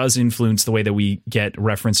 because it does influence the way that we get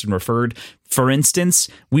referenced and referred. For instance,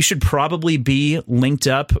 we should probably be linked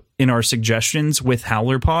up in our suggestions with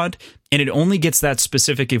HowlerPod, and it only gets that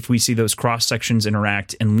specific if we see those cross sections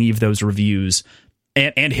interact and leave those reviews,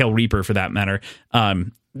 and Hail Reaper for that matter.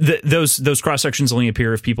 Those cross sections only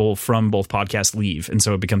appear if people from both podcasts leave, and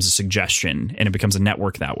so it becomes a suggestion and it becomes a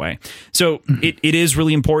network that way. So it is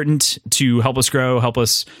really important to help us grow, help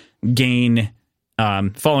us gain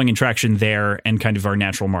following and traction there, and kind of our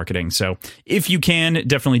natural marketing. So if you can,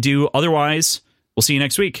 definitely do. Otherwise, we'll see you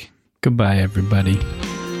next week. Goodbye, everybody.